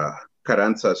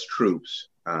Carranza's troops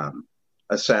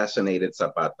assassinated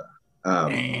Zapata.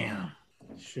 Damn.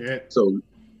 Shit.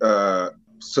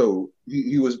 So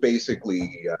he was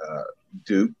basically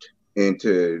duped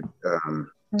into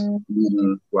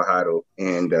meeting Guajardo,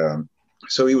 and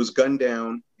so he was gunned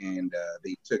down, and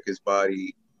they took his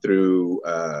body through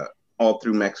all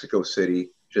through Mexico City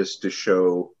just to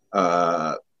show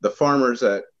the farmers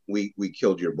that we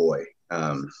killed your boy.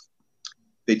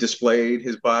 They displayed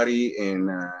his body in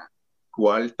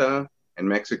Hualta and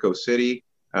Mexico City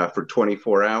for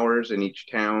 24 hours in each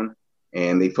town,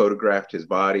 and they photographed his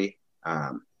body.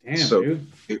 Damn, dude.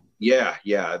 Yeah.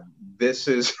 This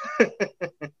is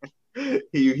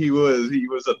he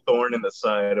was a thorn in the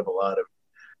side of a lot of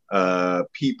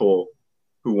people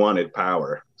who wanted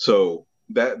power. So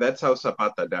that's how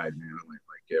Zapata died, man. Like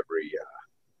every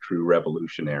true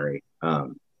revolutionary.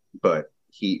 But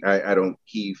he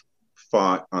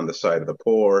fought on the side of the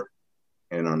poor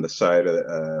and on the side of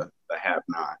the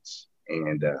have-nots.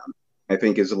 And I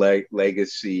think his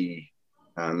legacy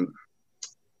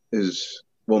is,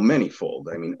 well,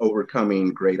 manyfold. I mean,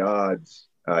 overcoming great odds.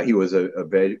 He was a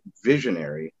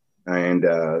visionary. And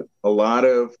a lot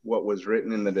of what was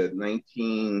written in the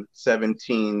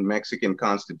 1917 Mexican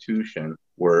Constitution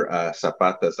were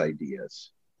Zapata's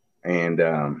ideas. And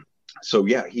so,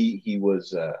 yeah, he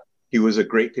was a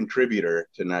great contributor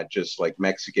to not just like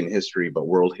Mexican history, but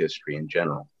world history in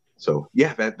general. So,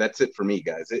 yeah, that's it for me,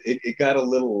 guys. It got a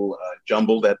little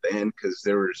jumbled at the end because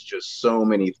there was just so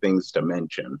many things to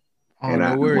mention. Oh, and no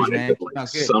I worries, wanted man. to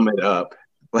sum it up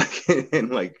like in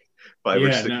like 5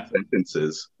 or 6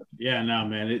 sentences. Yeah, no,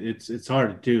 man, it's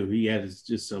hard to do. He has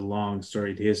just a long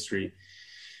storied history.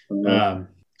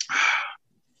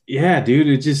 Yeah,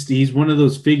 dude, he's one of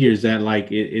those figures that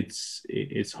like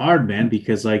it's hard, man,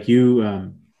 because like you,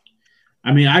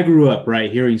 I mean, I grew up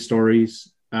right hearing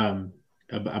stories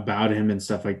about him and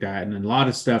stuff like that, and a lot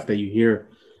of stuff that you hear,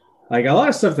 like a lot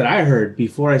of stuff that I heard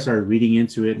before I started reading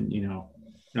into it, and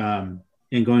and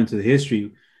going into the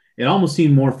history, it almost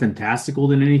seemed more fantastical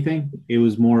than anything. It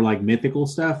was more like mythical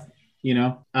stuff,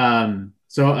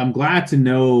 So I'm glad to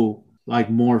know like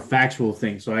more factual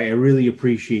things. So I really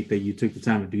appreciate that you took the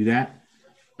time to do that.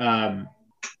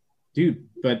 Dude,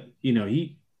 but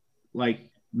he like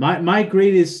my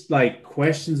greatest like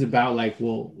questions about like,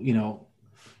 well,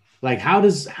 like how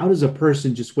does a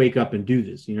person just wake up and do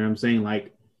this? You know what I'm saying?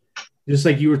 Like, just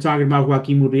like you were talking about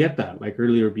Joaquin Murrieta, like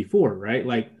earlier before, right?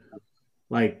 Like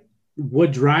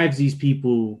what drives these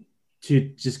people to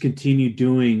just continue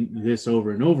doing this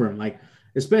over and over? And like,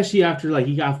 especially after like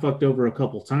he got fucked over a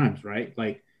couple times, right?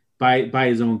 Like by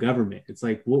his own government. It's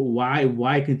like,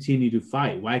 why continue to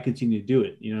fight? Why continue to do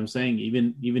it? You know what I'm saying?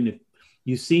 Even if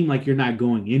you seem like you're not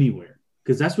going anywhere,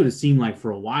 because that's what it seemed like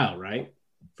for a while, right?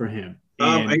 For him.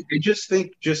 I just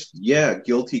think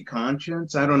guilty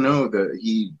conscience. I don't know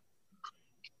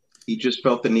he just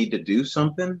felt the need to do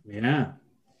something. Yeah.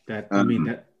 I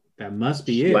mean, that must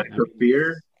be it. Lack of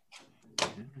fear.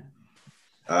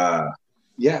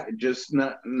 Just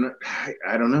not.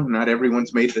 I don't know. Not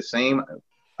everyone's made the same.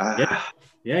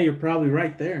 Yeah, you're probably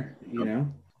right there.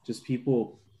 Just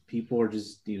people are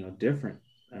just different.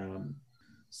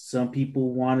 Some people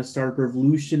want to start a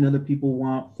revolution. Other people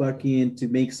want fucking to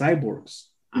make cyborgs.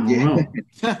 I don't know.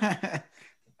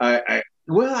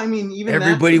 Well, I mean, even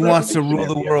everybody wants to rule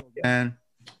the world, man.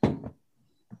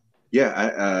 Yeah,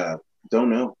 I don't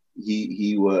know.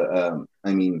 He was.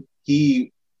 I mean,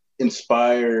 he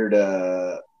inspired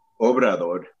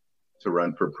Obrador to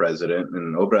run for president,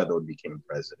 and Obrador became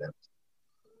president.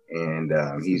 And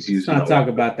he's using. Let's not talk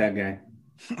about that guy.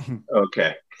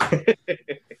 Okay.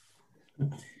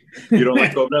 You don't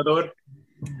like Obrador?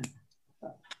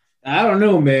 I don't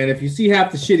know, man. If you see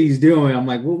half the shit he's doing, I'm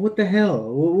like, well, what the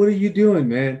hell? What are you doing,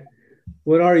 man?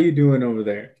 What are you doing over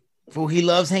there? Well, he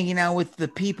loves hanging out with the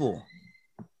people.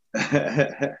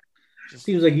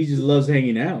 Seems like he just loves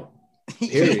hanging out.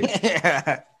 Period.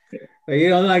 Yeah. Like, you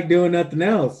don't like doing nothing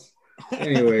else.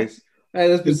 Anyways,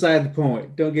 that's beside the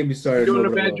point. Don't get me started. Doing a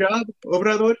bad job,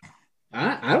 Obrador?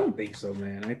 I don't think so,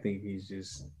 man. I think he's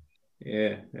just,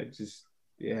 I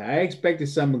expected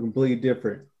something completely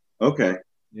different. Okay.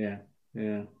 Yeah.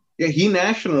 He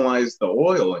nationalized the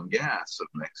oil and gas of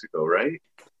Mexico, right?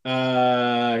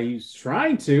 He's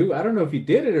trying to. I don't know if he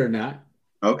did it or not.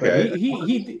 Okay.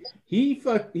 He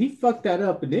fucked that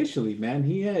up initially, man.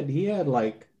 He had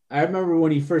like, I remember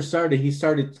when he first started. He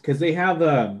started because they had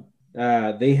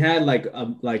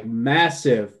like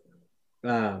massive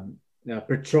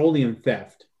petroleum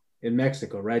theft in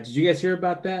Mexico, right? Did you guys hear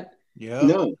about that? Yeah.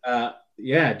 No.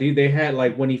 Yeah, dude. They had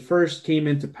like when he first came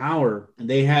into power,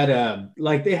 they had a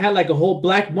whole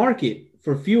black market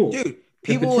for fuel. Dude,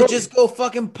 people would just go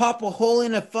fucking pop a hole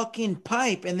in a fucking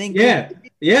pipe and then that's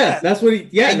what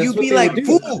and you'd be like,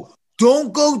 fool,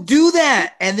 don't go do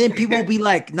that. And then people will be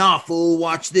like, nah, fool,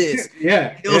 watch this.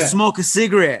 He'll smoke a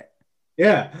cigarette.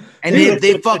 Yeah. And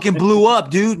they fucking blew up,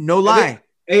 dude. No lie.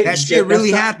 That shit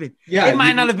really happened. Yeah. It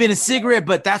might not have been a cigarette,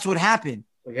 but that's what happened.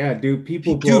 Yeah, dude.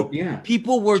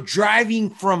 People were driving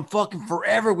from fucking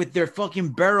forever with their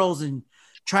fucking barrels and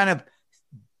trying to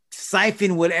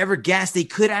siphon whatever gas they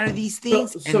could out of these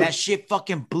things, and that shit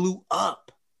fucking blew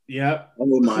up. Yeah.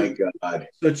 Oh my god.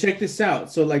 So check this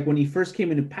out. So like when he first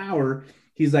came into power,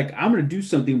 he's like, I'm gonna do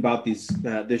something about this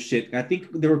shit. I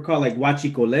think they were called like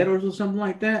huachicoleros or something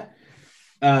like that.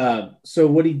 So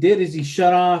what he did is he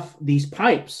shut off these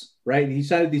pipes, right? He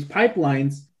shut these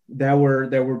pipelines that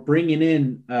were bringing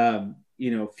in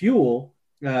fuel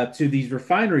to these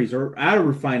refineries or out of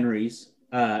refineries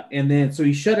And then so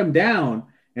he shut them down,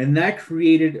 and that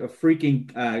created a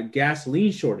freaking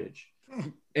gasoline shortage,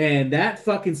 and that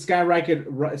fucking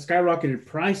skyrocketed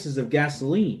prices of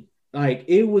gasoline. Like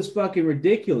it was fucking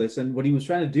ridiculous. And what he was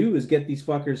trying to do is get these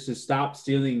fuckers to stop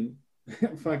stealing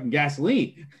fucking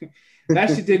gasoline. That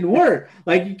shit didn't work.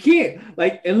 Like you can't,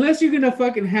 like, unless you're gonna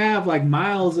fucking have like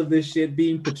miles of this shit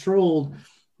being patrolled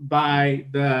by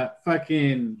the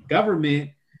fucking government,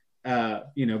 by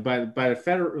the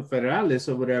federalists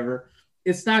or whatever,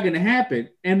 it's not gonna happen.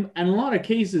 And in a lot of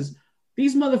cases,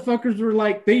 these motherfuckers were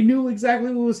like, they knew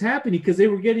exactly what was happening because they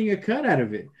were getting a cut out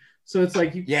of it. So it's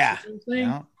like,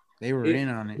 they were in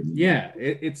on it. Yeah,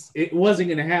 it wasn't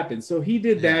gonna happen. So he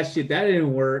did that shit. That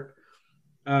didn't work.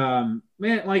 Man,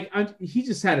 like he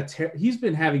just had he's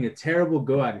been having a terrible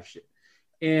go at of shit,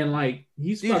 and like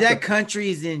that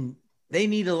country's in. They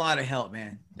need a lot of help,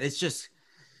 man. It's just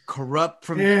corrupt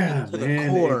from the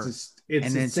core.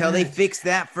 And until they fix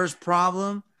that first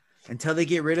problem, until they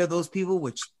get rid of those people,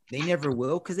 which they never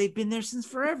will, because they've been there since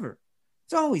forever.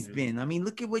 It's always been. I mean,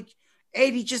 look at what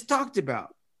Eddie just talked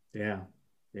about. Yeah.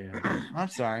 I'm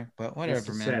sorry, but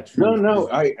whatever, man. No.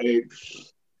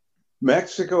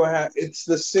 Mexico it's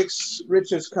the 6th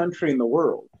richest country in the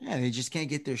world. Yeah, they just can't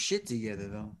get their shit together,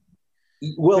 though.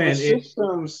 Well, man, the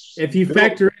systems. If you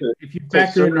factor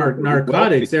in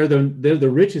narcotics, they're the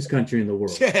richest country in the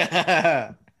world.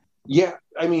 Yeah,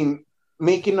 I mean,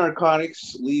 making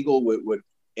narcotics legal would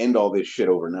end all this shit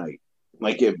overnight.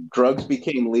 Like if drugs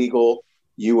became legal,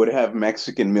 you would have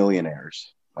Mexican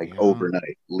millionaires,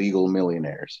 overnight, legal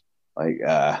millionaires.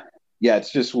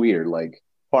 It's just weird. Like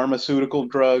pharmaceutical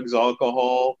drugs,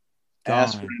 alcohol,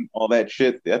 aspirin, all that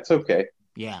shit. That's okay.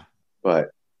 Yeah. But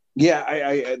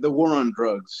I the war on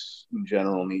drugs in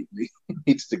general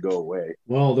needs to go away.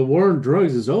 Well, the war on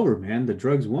drugs is over, man. The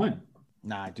drugs won.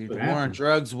 Nah, dude. The war on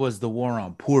drugs was the war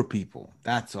on poor people.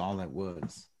 That's all it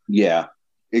was. Yeah,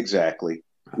 exactly.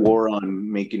 War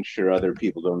on making sure other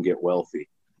people don't get wealthy.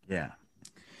 Yeah.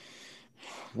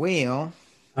 Well.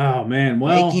 Oh man.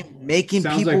 Well, making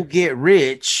people get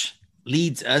rich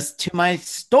leads us to my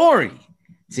story.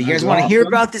 So you guys want to hear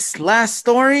about this last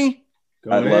story?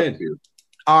 I'd love to.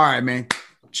 All right, man.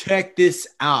 Check this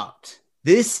out.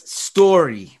 This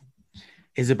story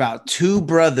is about two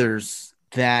brothers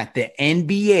that the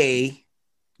NBA,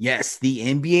 yes, the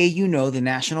NBA, the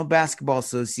National Basketball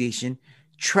Association,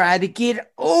 tried to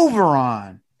get over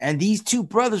on. And these two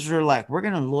brothers were like, we're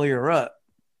going to lawyer up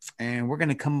and we're going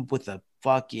to come up with a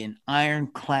fucking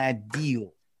ironclad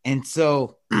deal. And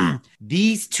so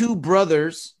these two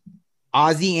brothers,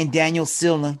 Ozzy and Daniel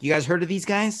Silva, you guys heard of these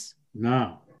guys?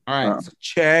 No. All right, so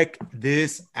check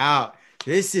this out.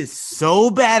 This is so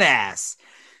badass.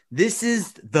 This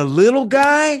is the little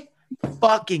guy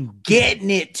fucking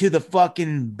getting it to the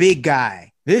fucking big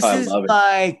guy. This is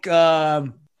like,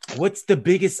 what's the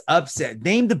biggest upset?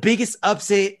 Name the biggest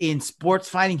upset in sports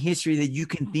fighting history that you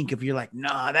can think of. You're like,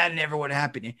 nah, that never would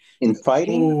happen. In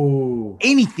fighting? Ooh.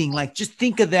 Anything. Like, just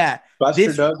think of that.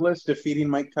 Buster Douglas defeating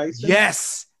Mike Tyson?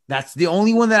 Yes. That's the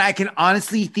only one that I can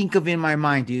honestly think of in my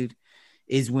mind, dude,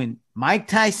 is when Mike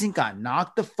Tyson got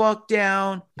knocked the fuck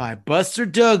down by Buster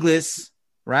Douglas,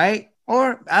 right?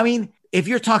 Or, I mean, if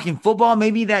you're talking football,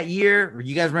 maybe that year, or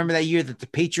you guys remember that year that the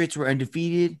Patriots were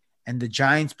undefeated and the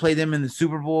Giants played them in the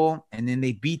Super Bowl and then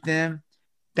they beat them.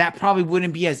 That probably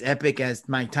wouldn't be as epic as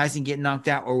Mike Tyson getting knocked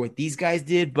out or what these guys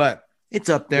did, but it's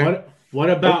up there. What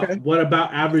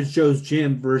about Average Joe's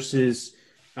Gym versus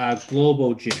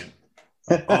Global Gym?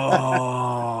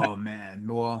 Oh, man.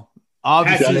 Well,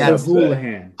 obviously that's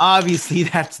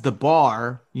the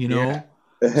bar, Yeah.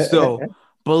 So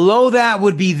below that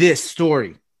would be this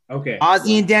story. Okay.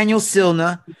 Ozzy and Daniel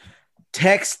Silva,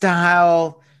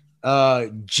 textile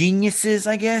geniuses,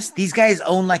 I guess. These guys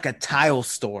own like a tile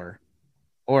store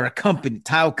or a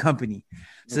tile company.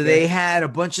 So they had a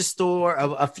bunch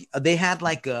of they had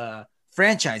like a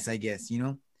franchise, I guess,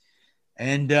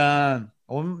 and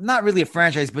well, not really a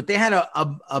franchise, but they had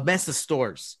a mess of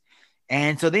stores.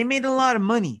 And so they made a lot of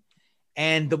money.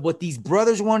 And what these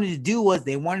brothers wanted to do was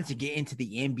they wanted to get into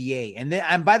the NBA.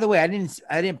 And by the way, I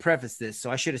didn't preface this, so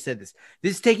I should have said this.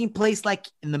 This is taking place like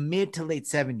in the mid to late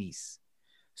 70s.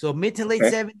 So mid to late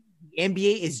 70s, the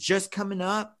NBA is just coming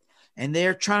up and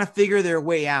they're trying to figure their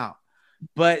way out.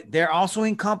 But they're also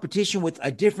in competition with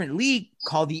a different league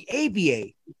called the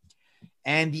ABA.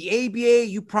 And the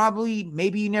ABA,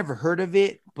 maybe you never heard of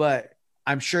it, but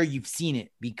I'm sure you've seen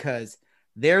it because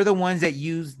they're the ones that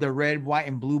use the red, white,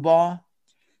 and blue ball.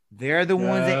 They're the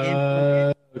ones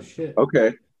that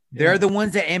They're the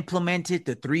ones that implemented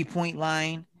the 3-point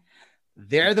line.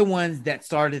 They're the ones that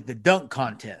started the dunk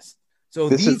contest. So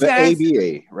This these is the guys,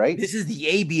 ABA, right? this is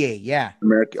the ABA, yeah.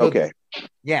 America. So, Okay.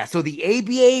 yeah, so the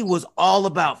ABA was all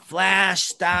about flash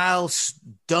style,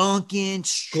 dunking,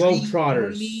 street, you know what I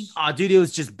Globetrotters. mean? Oh, dude, it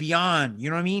was just beyond, you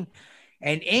know what I mean?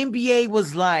 And NBA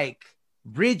was like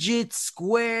rigid,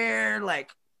 square,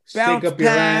 like Stick bounce up your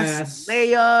pass, ass.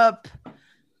 layup,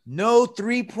 no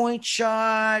 3-point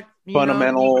shot, you know what I mean?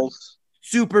 Fundamentals.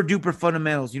 Super duper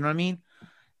fundamentals, you know what I mean?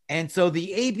 And so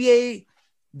the ABA,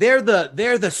 they're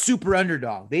the super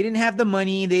underdog. They didn't have the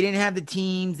money, they didn't have the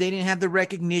teams, they didn't have the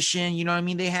recognition, you know what I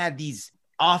mean? They had these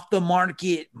off the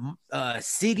market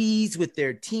cities with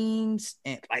their teams,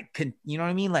 and like, you know what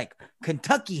I mean? Like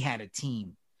Kentucky had a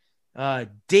team.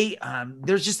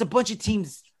 There's just a bunch of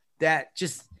teams that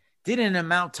just didn't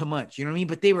amount to much, you know what I mean?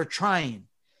 But they were trying.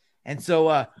 And so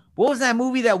what was that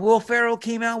movie that Will Ferrell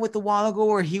came out with a while ago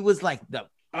where he was like the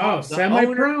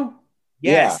semi-pro?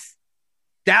 Yes.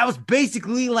 That was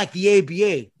basically like the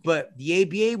ABA, but the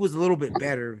ABA was a little bit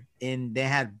better and they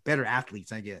had better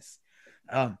athletes, I guess.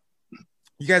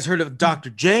 You guys heard of Dr.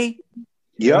 J?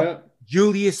 Yep.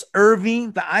 Julius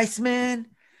Irving, the Iceman?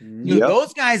 You know,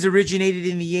 those guys originated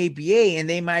in the ABA and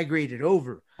they migrated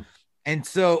over. And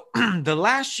so the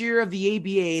last year of the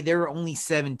ABA, there were only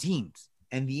 7 teams.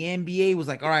 And the NBA was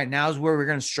like, all right, now's where we're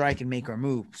going to strike and make our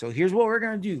move. So here's what we're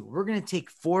going to do. We're going to take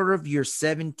 4 of your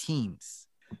 7 teams.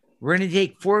 We're going to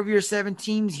take 4 of your 7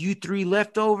 teams, you 3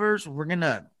 leftovers. We're going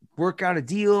to work out a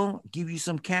deal, give you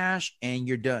some cash, and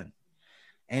you're done.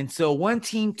 And so one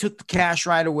team took the cash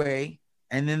right away.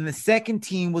 And then the second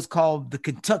team was called the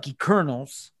Kentucky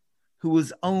Colonels, who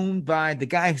was owned by the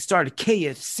guy who started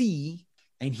KFC.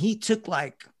 And he took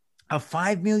like a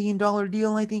 $5 million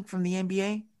deal, I think, from the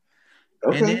NBA.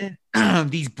 Okay. And then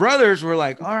these brothers were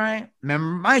like, all right, remember,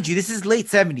 mind you, this is late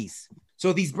 70s.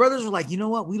 So these brothers were like, you know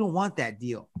what? We don't want that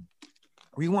deal.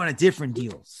 We want a different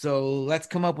deal. So let's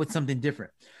come up with something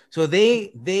different. So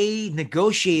they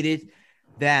negotiated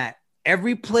that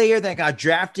every player that got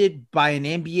drafted by an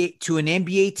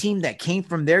NBA team that came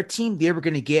from their team, they were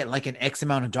going to get like an X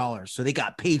amount of dollars. So they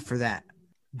got paid for that.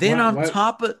 Then on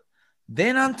top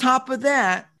of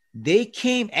that, they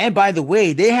came, and by the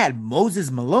way, they had Moses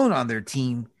Malone on their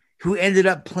team, who ended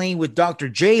up playing with Dr.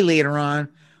 J later on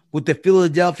with the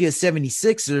Philadelphia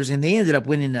 76ers, and they ended up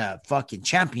winning a fucking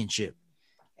championship.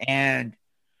 And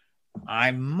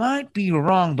I might be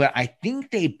wrong, but I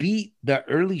think they beat the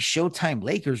early Showtime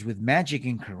Lakers with Magic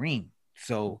and Kareem.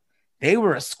 So they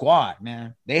were a squad,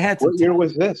 man. They had some. What year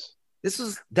was this?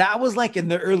 That was like in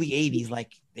the early 80s,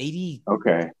 like 80,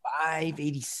 Okay,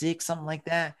 86, something like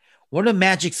that. One of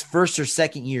Magic's first or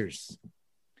second years.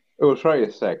 it was probably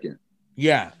a second.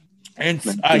 Yeah. And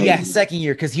second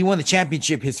year, because he won the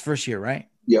championship his first year, right?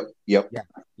 Yep. Yeah.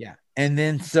 And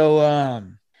then so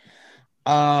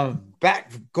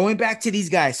going back to these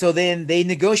guys. So then they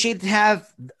negotiated to have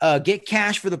get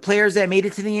cash for the players that made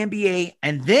it to the NBA.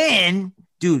 And then,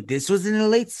 dude, this was in the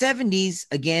late 70s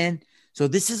again. So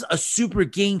this is a super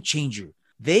game changer.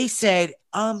 They said,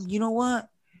 you know what?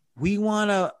 We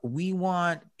want a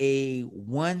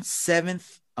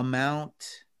 1/7 amount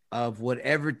of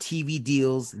whatever TV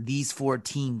deals these 4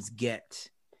 teams get.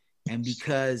 And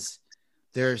because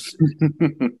there's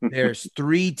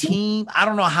 3 teams, I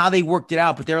don't know how they worked it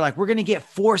out, but they're like, we're going to get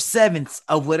 4/7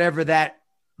 of whatever that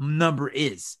number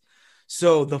is.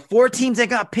 So the 4 teams that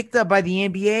got picked up by the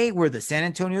NBA were the San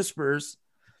Antonio Spurs,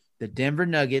 the Denver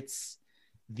Nuggets,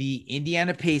 the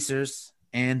Indiana Pacers,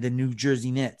 and the New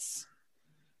Jersey Nets.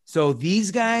 So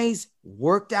these guys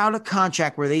worked out a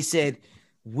contract where they said,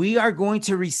 we are going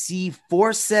to receive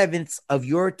 4/7 of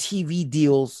your TV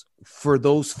deals for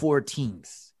those 4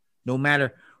 teams, no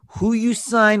matter who you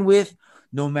sign with,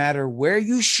 no matter where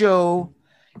you show.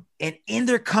 And in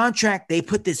their contract, they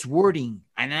put this wording,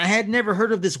 and I had never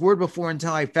heard of this word before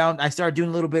until I started doing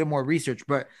a little bit more research,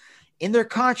 but in their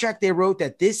contract, they wrote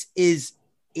that this is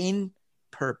in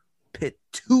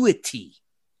perpetuity.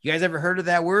 You guys ever heard of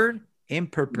that word? In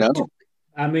perpetuity. No.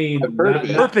 I mean,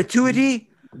 perpetuity.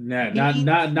 Not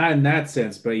in that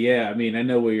sense, but yeah, I mean, I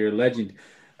know where you're legend.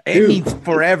 It means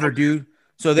forever, dude.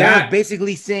 So they're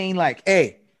basically saying like,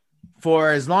 hey,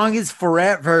 for as long as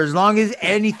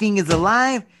anything is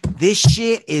alive, this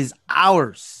shit is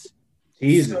ours.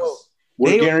 Jesus. So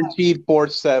we're guaranteed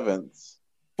 4/7.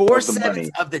 4/7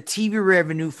 of the TV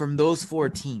revenue from those 4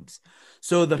 teams.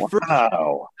 So the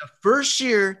first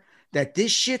year that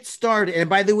this shit started, and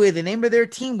by the way, the name of their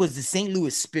team was the St.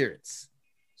 Louis Spirits.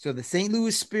 So the St.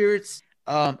 Louis Spirits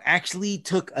actually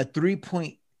took a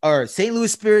St.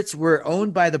 Louis Spirits were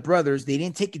owned by the brothers. They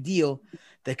didn't take a deal.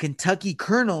 The Kentucky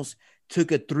Colonels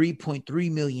took a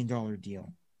 $3.3 million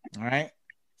deal. All right.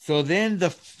 So then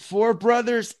the four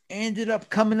brothers ended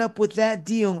up coming up with that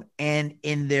deal. And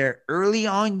in their early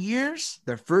on years,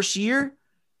 their first year,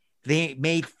 they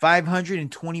made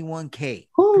 $521K.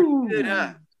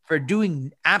 Good, for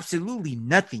doing absolutely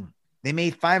nothing. They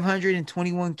made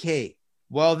 $521K.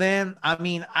 Well, then, I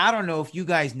mean, I don't know if you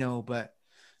guys know, but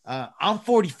I'm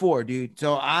 44, dude.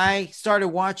 So I started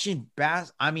watching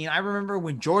I mean, I remember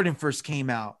when Jordan first came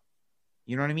out.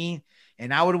 You know what I mean?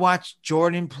 And I would watch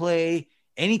Jordan play.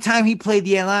 Anytime he played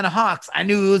the Atlanta Hawks, I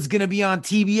knew it was going to be on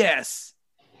TBS.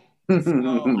 So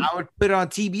I would put it on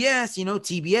TBS. You know,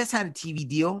 TBS had a TV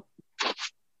deal.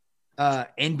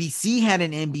 NBC had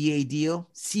an NBA deal.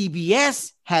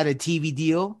 CBS had a TV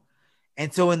deal.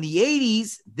 And so in the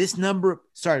 80s, this number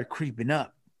started creeping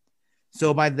up.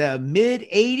 So by the mid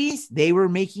 80s, they were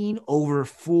making over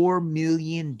 $4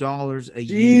 million a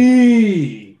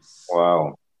year.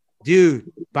 Wow.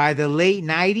 Dude, by the late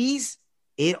 90s,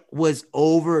 it was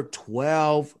over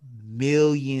 $12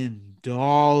 million.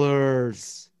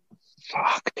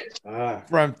 Fuck.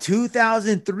 From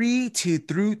 2003 to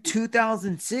through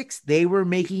 2006, they were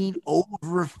making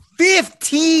over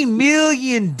 $15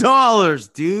 million,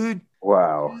 dude.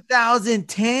 Wow.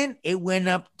 2010, it went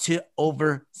up to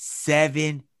over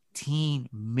 17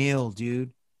 mil,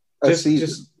 dude.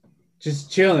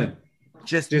 Just chilling.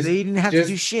 Just they didn't have to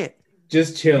do shit.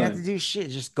 Just You chilling. didn't have to do shit.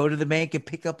 Just go to the bank and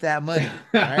pick up that money.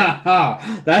 Right?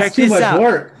 That's Check too this much out.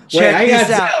 work. Check Wait, I this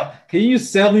got out. sell. Can you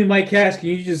sell me my cash? Can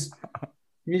you just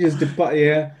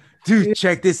deposit? Dude,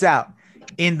 check this out.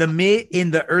 In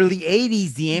the early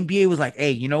 80s, the NBA was like,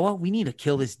 hey, you know what? We need to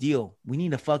kill this deal. We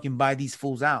need to fucking buy these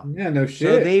fools out. Yeah, no shit.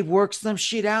 So they've worked some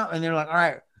shit out and they're like, all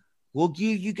right, we'll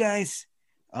give you guys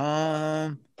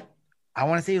I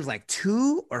want to say it was like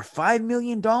 $2 or $5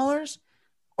 million.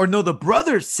 Or no, the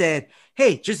brothers said,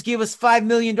 hey, just give us $5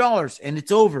 million and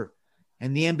it's over.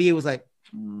 And the NBA was like,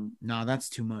 no, that's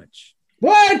too much.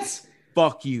 What?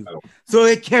 Fuck you. So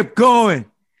it kept going.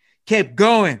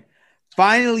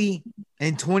 Finally,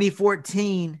 in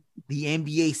 2014, the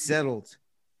NBA settled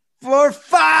for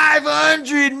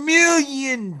 $500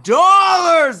 million,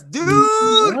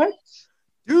 dude. What?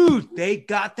 Dude, they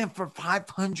got them for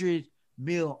 500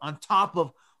 mil on top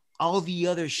of all the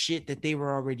other shit that they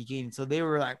were already getting. So they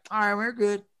were like, all right, we're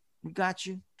good. We got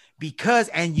you. Because,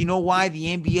 and you know why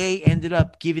the NBA ended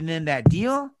up giving them that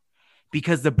deal?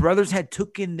 Because the brothers had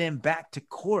taken them back to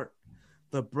court.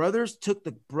 The brothers took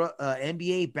the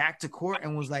NBA back to court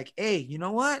and was like, hey, you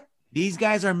know what? These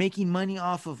guys are making money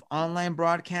off of online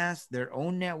broadcasts, their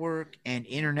own network, and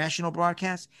international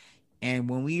broadcasts. And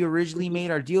when we originally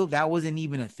made our deal, that wasn't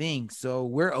even a thing. So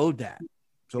we're owed that.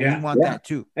 So we want that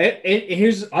too. And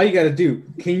here's all you got to do.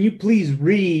 Can you please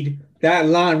read that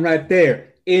line right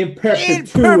there? In perpetuity,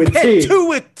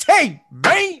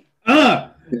 man.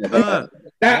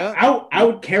 I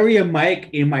would carry a mic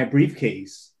in my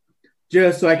briefcase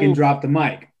just so I can drop the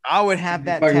mic. I would have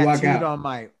that tattooed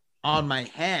on my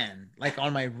hand, like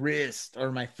on my wrist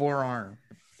or my forearm.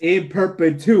 In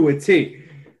perpetuity.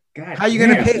 God, how you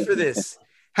gonna pay for this?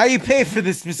 How you pay for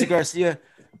this, Mr. Garcia?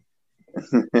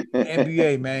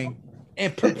 NBA, man.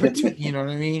 In perpetuity, you know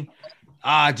what I mean?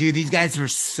 Dude, these guys were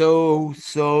so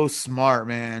smart,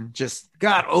 man. Just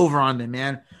got over on them,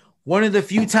 man. One of the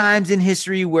few times in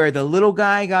history where the little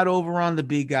guy got over on the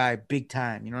big guy, big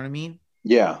time. You know what I mean?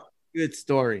 Yeah. Good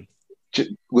story.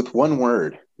 With one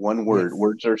word. Yes.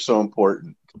 Words are so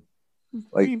important.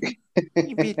 Like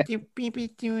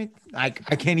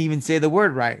I can't even say the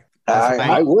word right.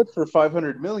 I would for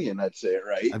 500 million. I'd say it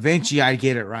right. Eventually, I'd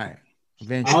get it right.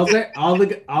 Eventually.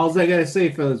 All I gotta say,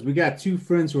 fellas, we got two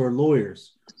friends who are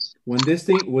lawyers. When this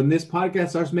podcast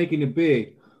starts making it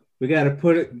big, we gotta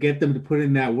get them to put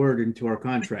in that word into our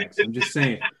contracts. I'm just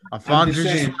saying. Alfonso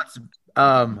just wants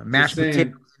mashed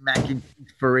potatoes and mac and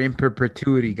cheese for in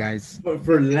perpetuity, guys.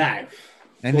 For life.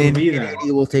 And then he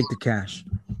will take the cash.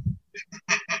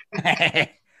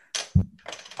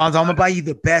 I'm gonna buy you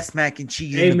the best mac and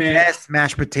cheese, and the best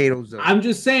mashed potatoes. Though. I'm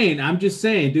just saying,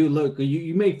 dude. Look,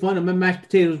 you make fun of my mashed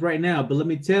potatoes right now, but let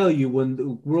me tell you, when the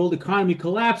world economy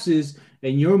collapses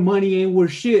and your money ain't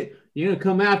worth shit, you're gonna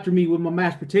come after me with my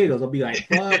mashed potatoes. I'll be like,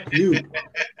 fuck you.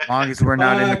 As long as we're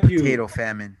not in the potato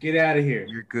famine, get out of here.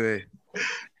 You're good.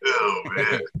 Oh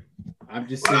man. I'm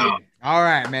just saying. All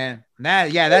right, man.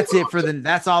 That's it for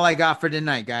that's all I got for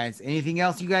tonight, guys. Anything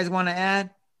else you guys want to add?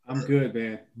 I'm good,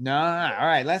 man. No. All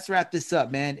right, let's wrap this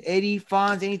up, man. Eddie,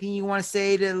 Fonz, anything you want to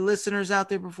say to the listeners out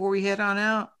there before we head on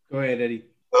out? Go ahead, Eddie.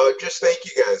 Just thank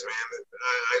you guys, man.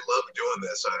 I love doing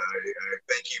this. I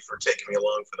thank you for taking me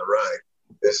along for the ride.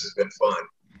 This has been fun.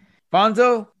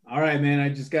 Fonzo? All right, man. I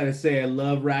just got to say, I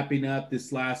love wrapping up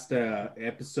this last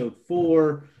episode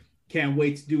 4. Can't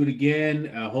wait to do it again,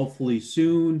 hopefully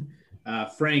soon.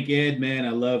 Frank, Ed, man, I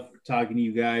love talking to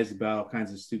you guys about all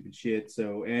kinds of stupid shit.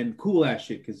 And cool ass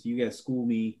shit, because you guys school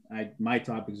me. My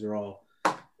topics are all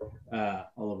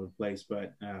over the place,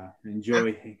 but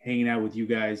enjoy hanging out with you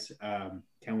guys.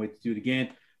 Can't wait to do it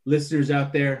again. Listeners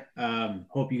out there,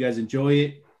 hope you guys enjoy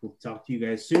it. We'll talk to you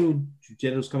guys soon.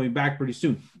 Jiu-Jitsu's coming back pretty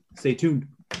soon. Stay tuned.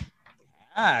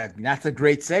 That's a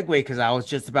great segue, because I was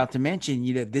just about to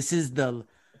mention, this is the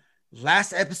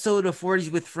last episode of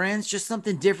 40s with Friends, just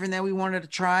something different that we wanted to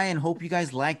try, and hope you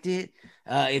guys liked it.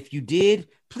 If you did,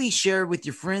 please share it with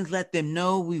your friends. Let them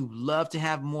know. We would love to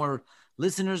have more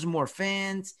listeners, more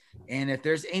fans. And if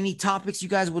there's any topics you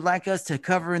guys would like us to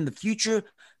cover in the future,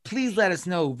 please let us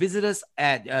know. Visit us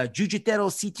at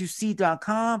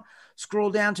jiujitsuc2c.com.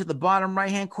 Scroll down to the bottom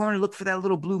right-hand corner. Look for that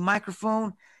little blue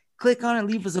microphone. Click on it,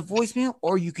 leave us a voicemail,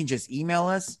 or you can just email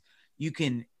us. You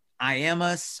can IM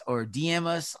us or DM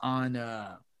us on,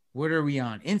 what are we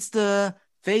on? Insta,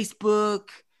 Facebook,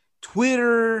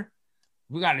 Twitter.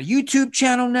 We got a YouTube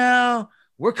channel now.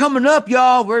 We're coming up,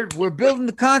 y'all. We're building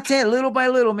the content little by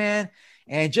little, man.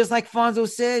 And just like Fonzo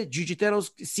said, Jiu-Jitsu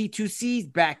C2C is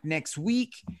back next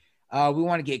week. We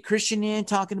want to get Christian in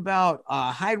talking about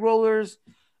high rollers.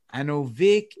 I know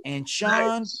Vic and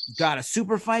Sean got a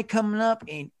super fight coming up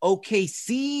in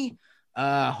OKC.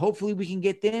 Hopefully we can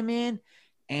get them in.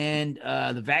 And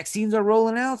the vaccines are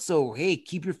rolling out. So, hey,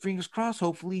 keep your fingers crossed.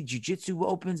 Hopefully jiu-jitsu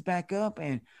opens back up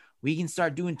and we can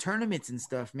start doing tournaments and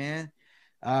stuff, man.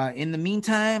 In the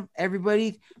meantime,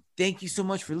 everybody, thank you so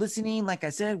much for listening. Like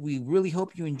I said, we really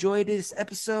hope you enjoyed this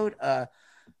episode.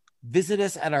 Visit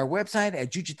us at our website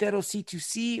at Jiu-Jitsu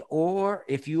C2C, or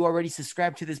if you already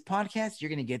subscribe to this podcast, you're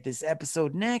going to get this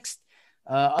episode next.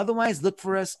 Otherwise, look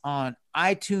for us on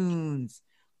iTunes,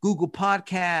 Google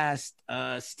Podcast,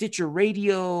 Stitcher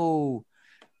Radio,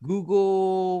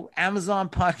 Google, Amazon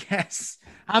Podcasts.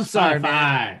 I'm sorry,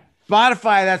 man.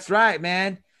 Spotify, that's right,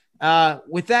 man.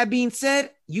 With that being said,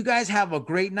 you guys have a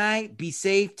great night. Be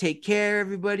safe. Take care,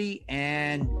 everybody.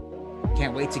 And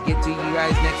can't wait to get to you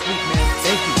guys next week, man.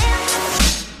 Thank you.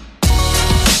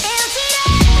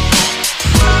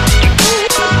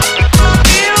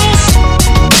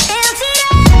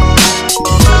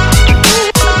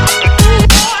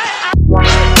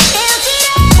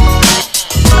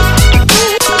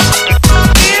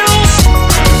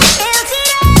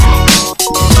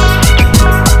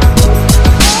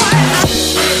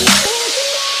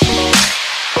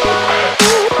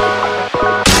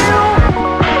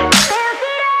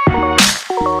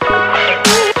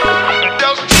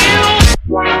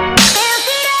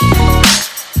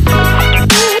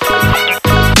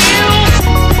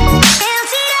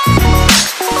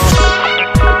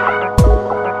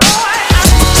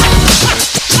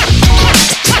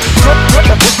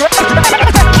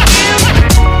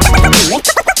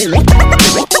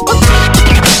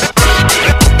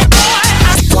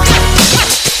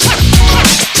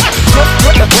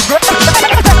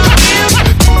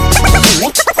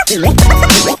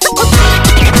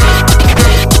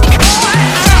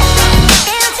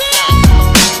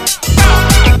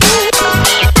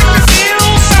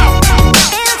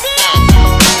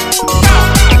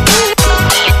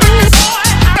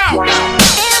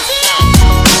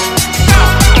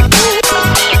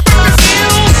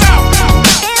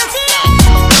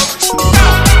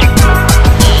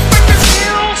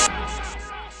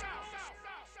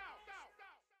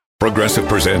 Progressive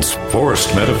presents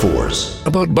Forced Metaphors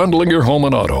about bundling your home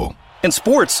and auto. In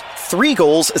sports, 3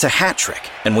 goals is a hat trick.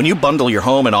 And when you bundle your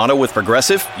home and auto with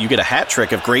Progressive, you get a hat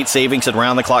trick of great savings and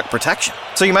round-the-clock protection.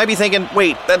 So you might be thinking,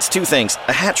 wait, that's 2 things.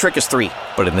 A hat trick is 3.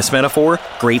 But in this metaphor,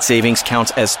 great savings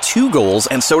counts as 2 goals,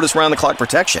 and so does round-the-clock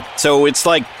protection. So it's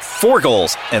like 4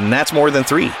 goals, and that's more than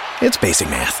 3. It's basic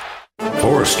math.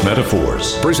 Forced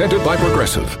Metaphors, presented by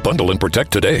Progressive. Bundle and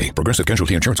protect today. Progressive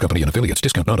Casualty Insurance Company and affiliates.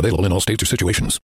 Discount not available in all states or situations.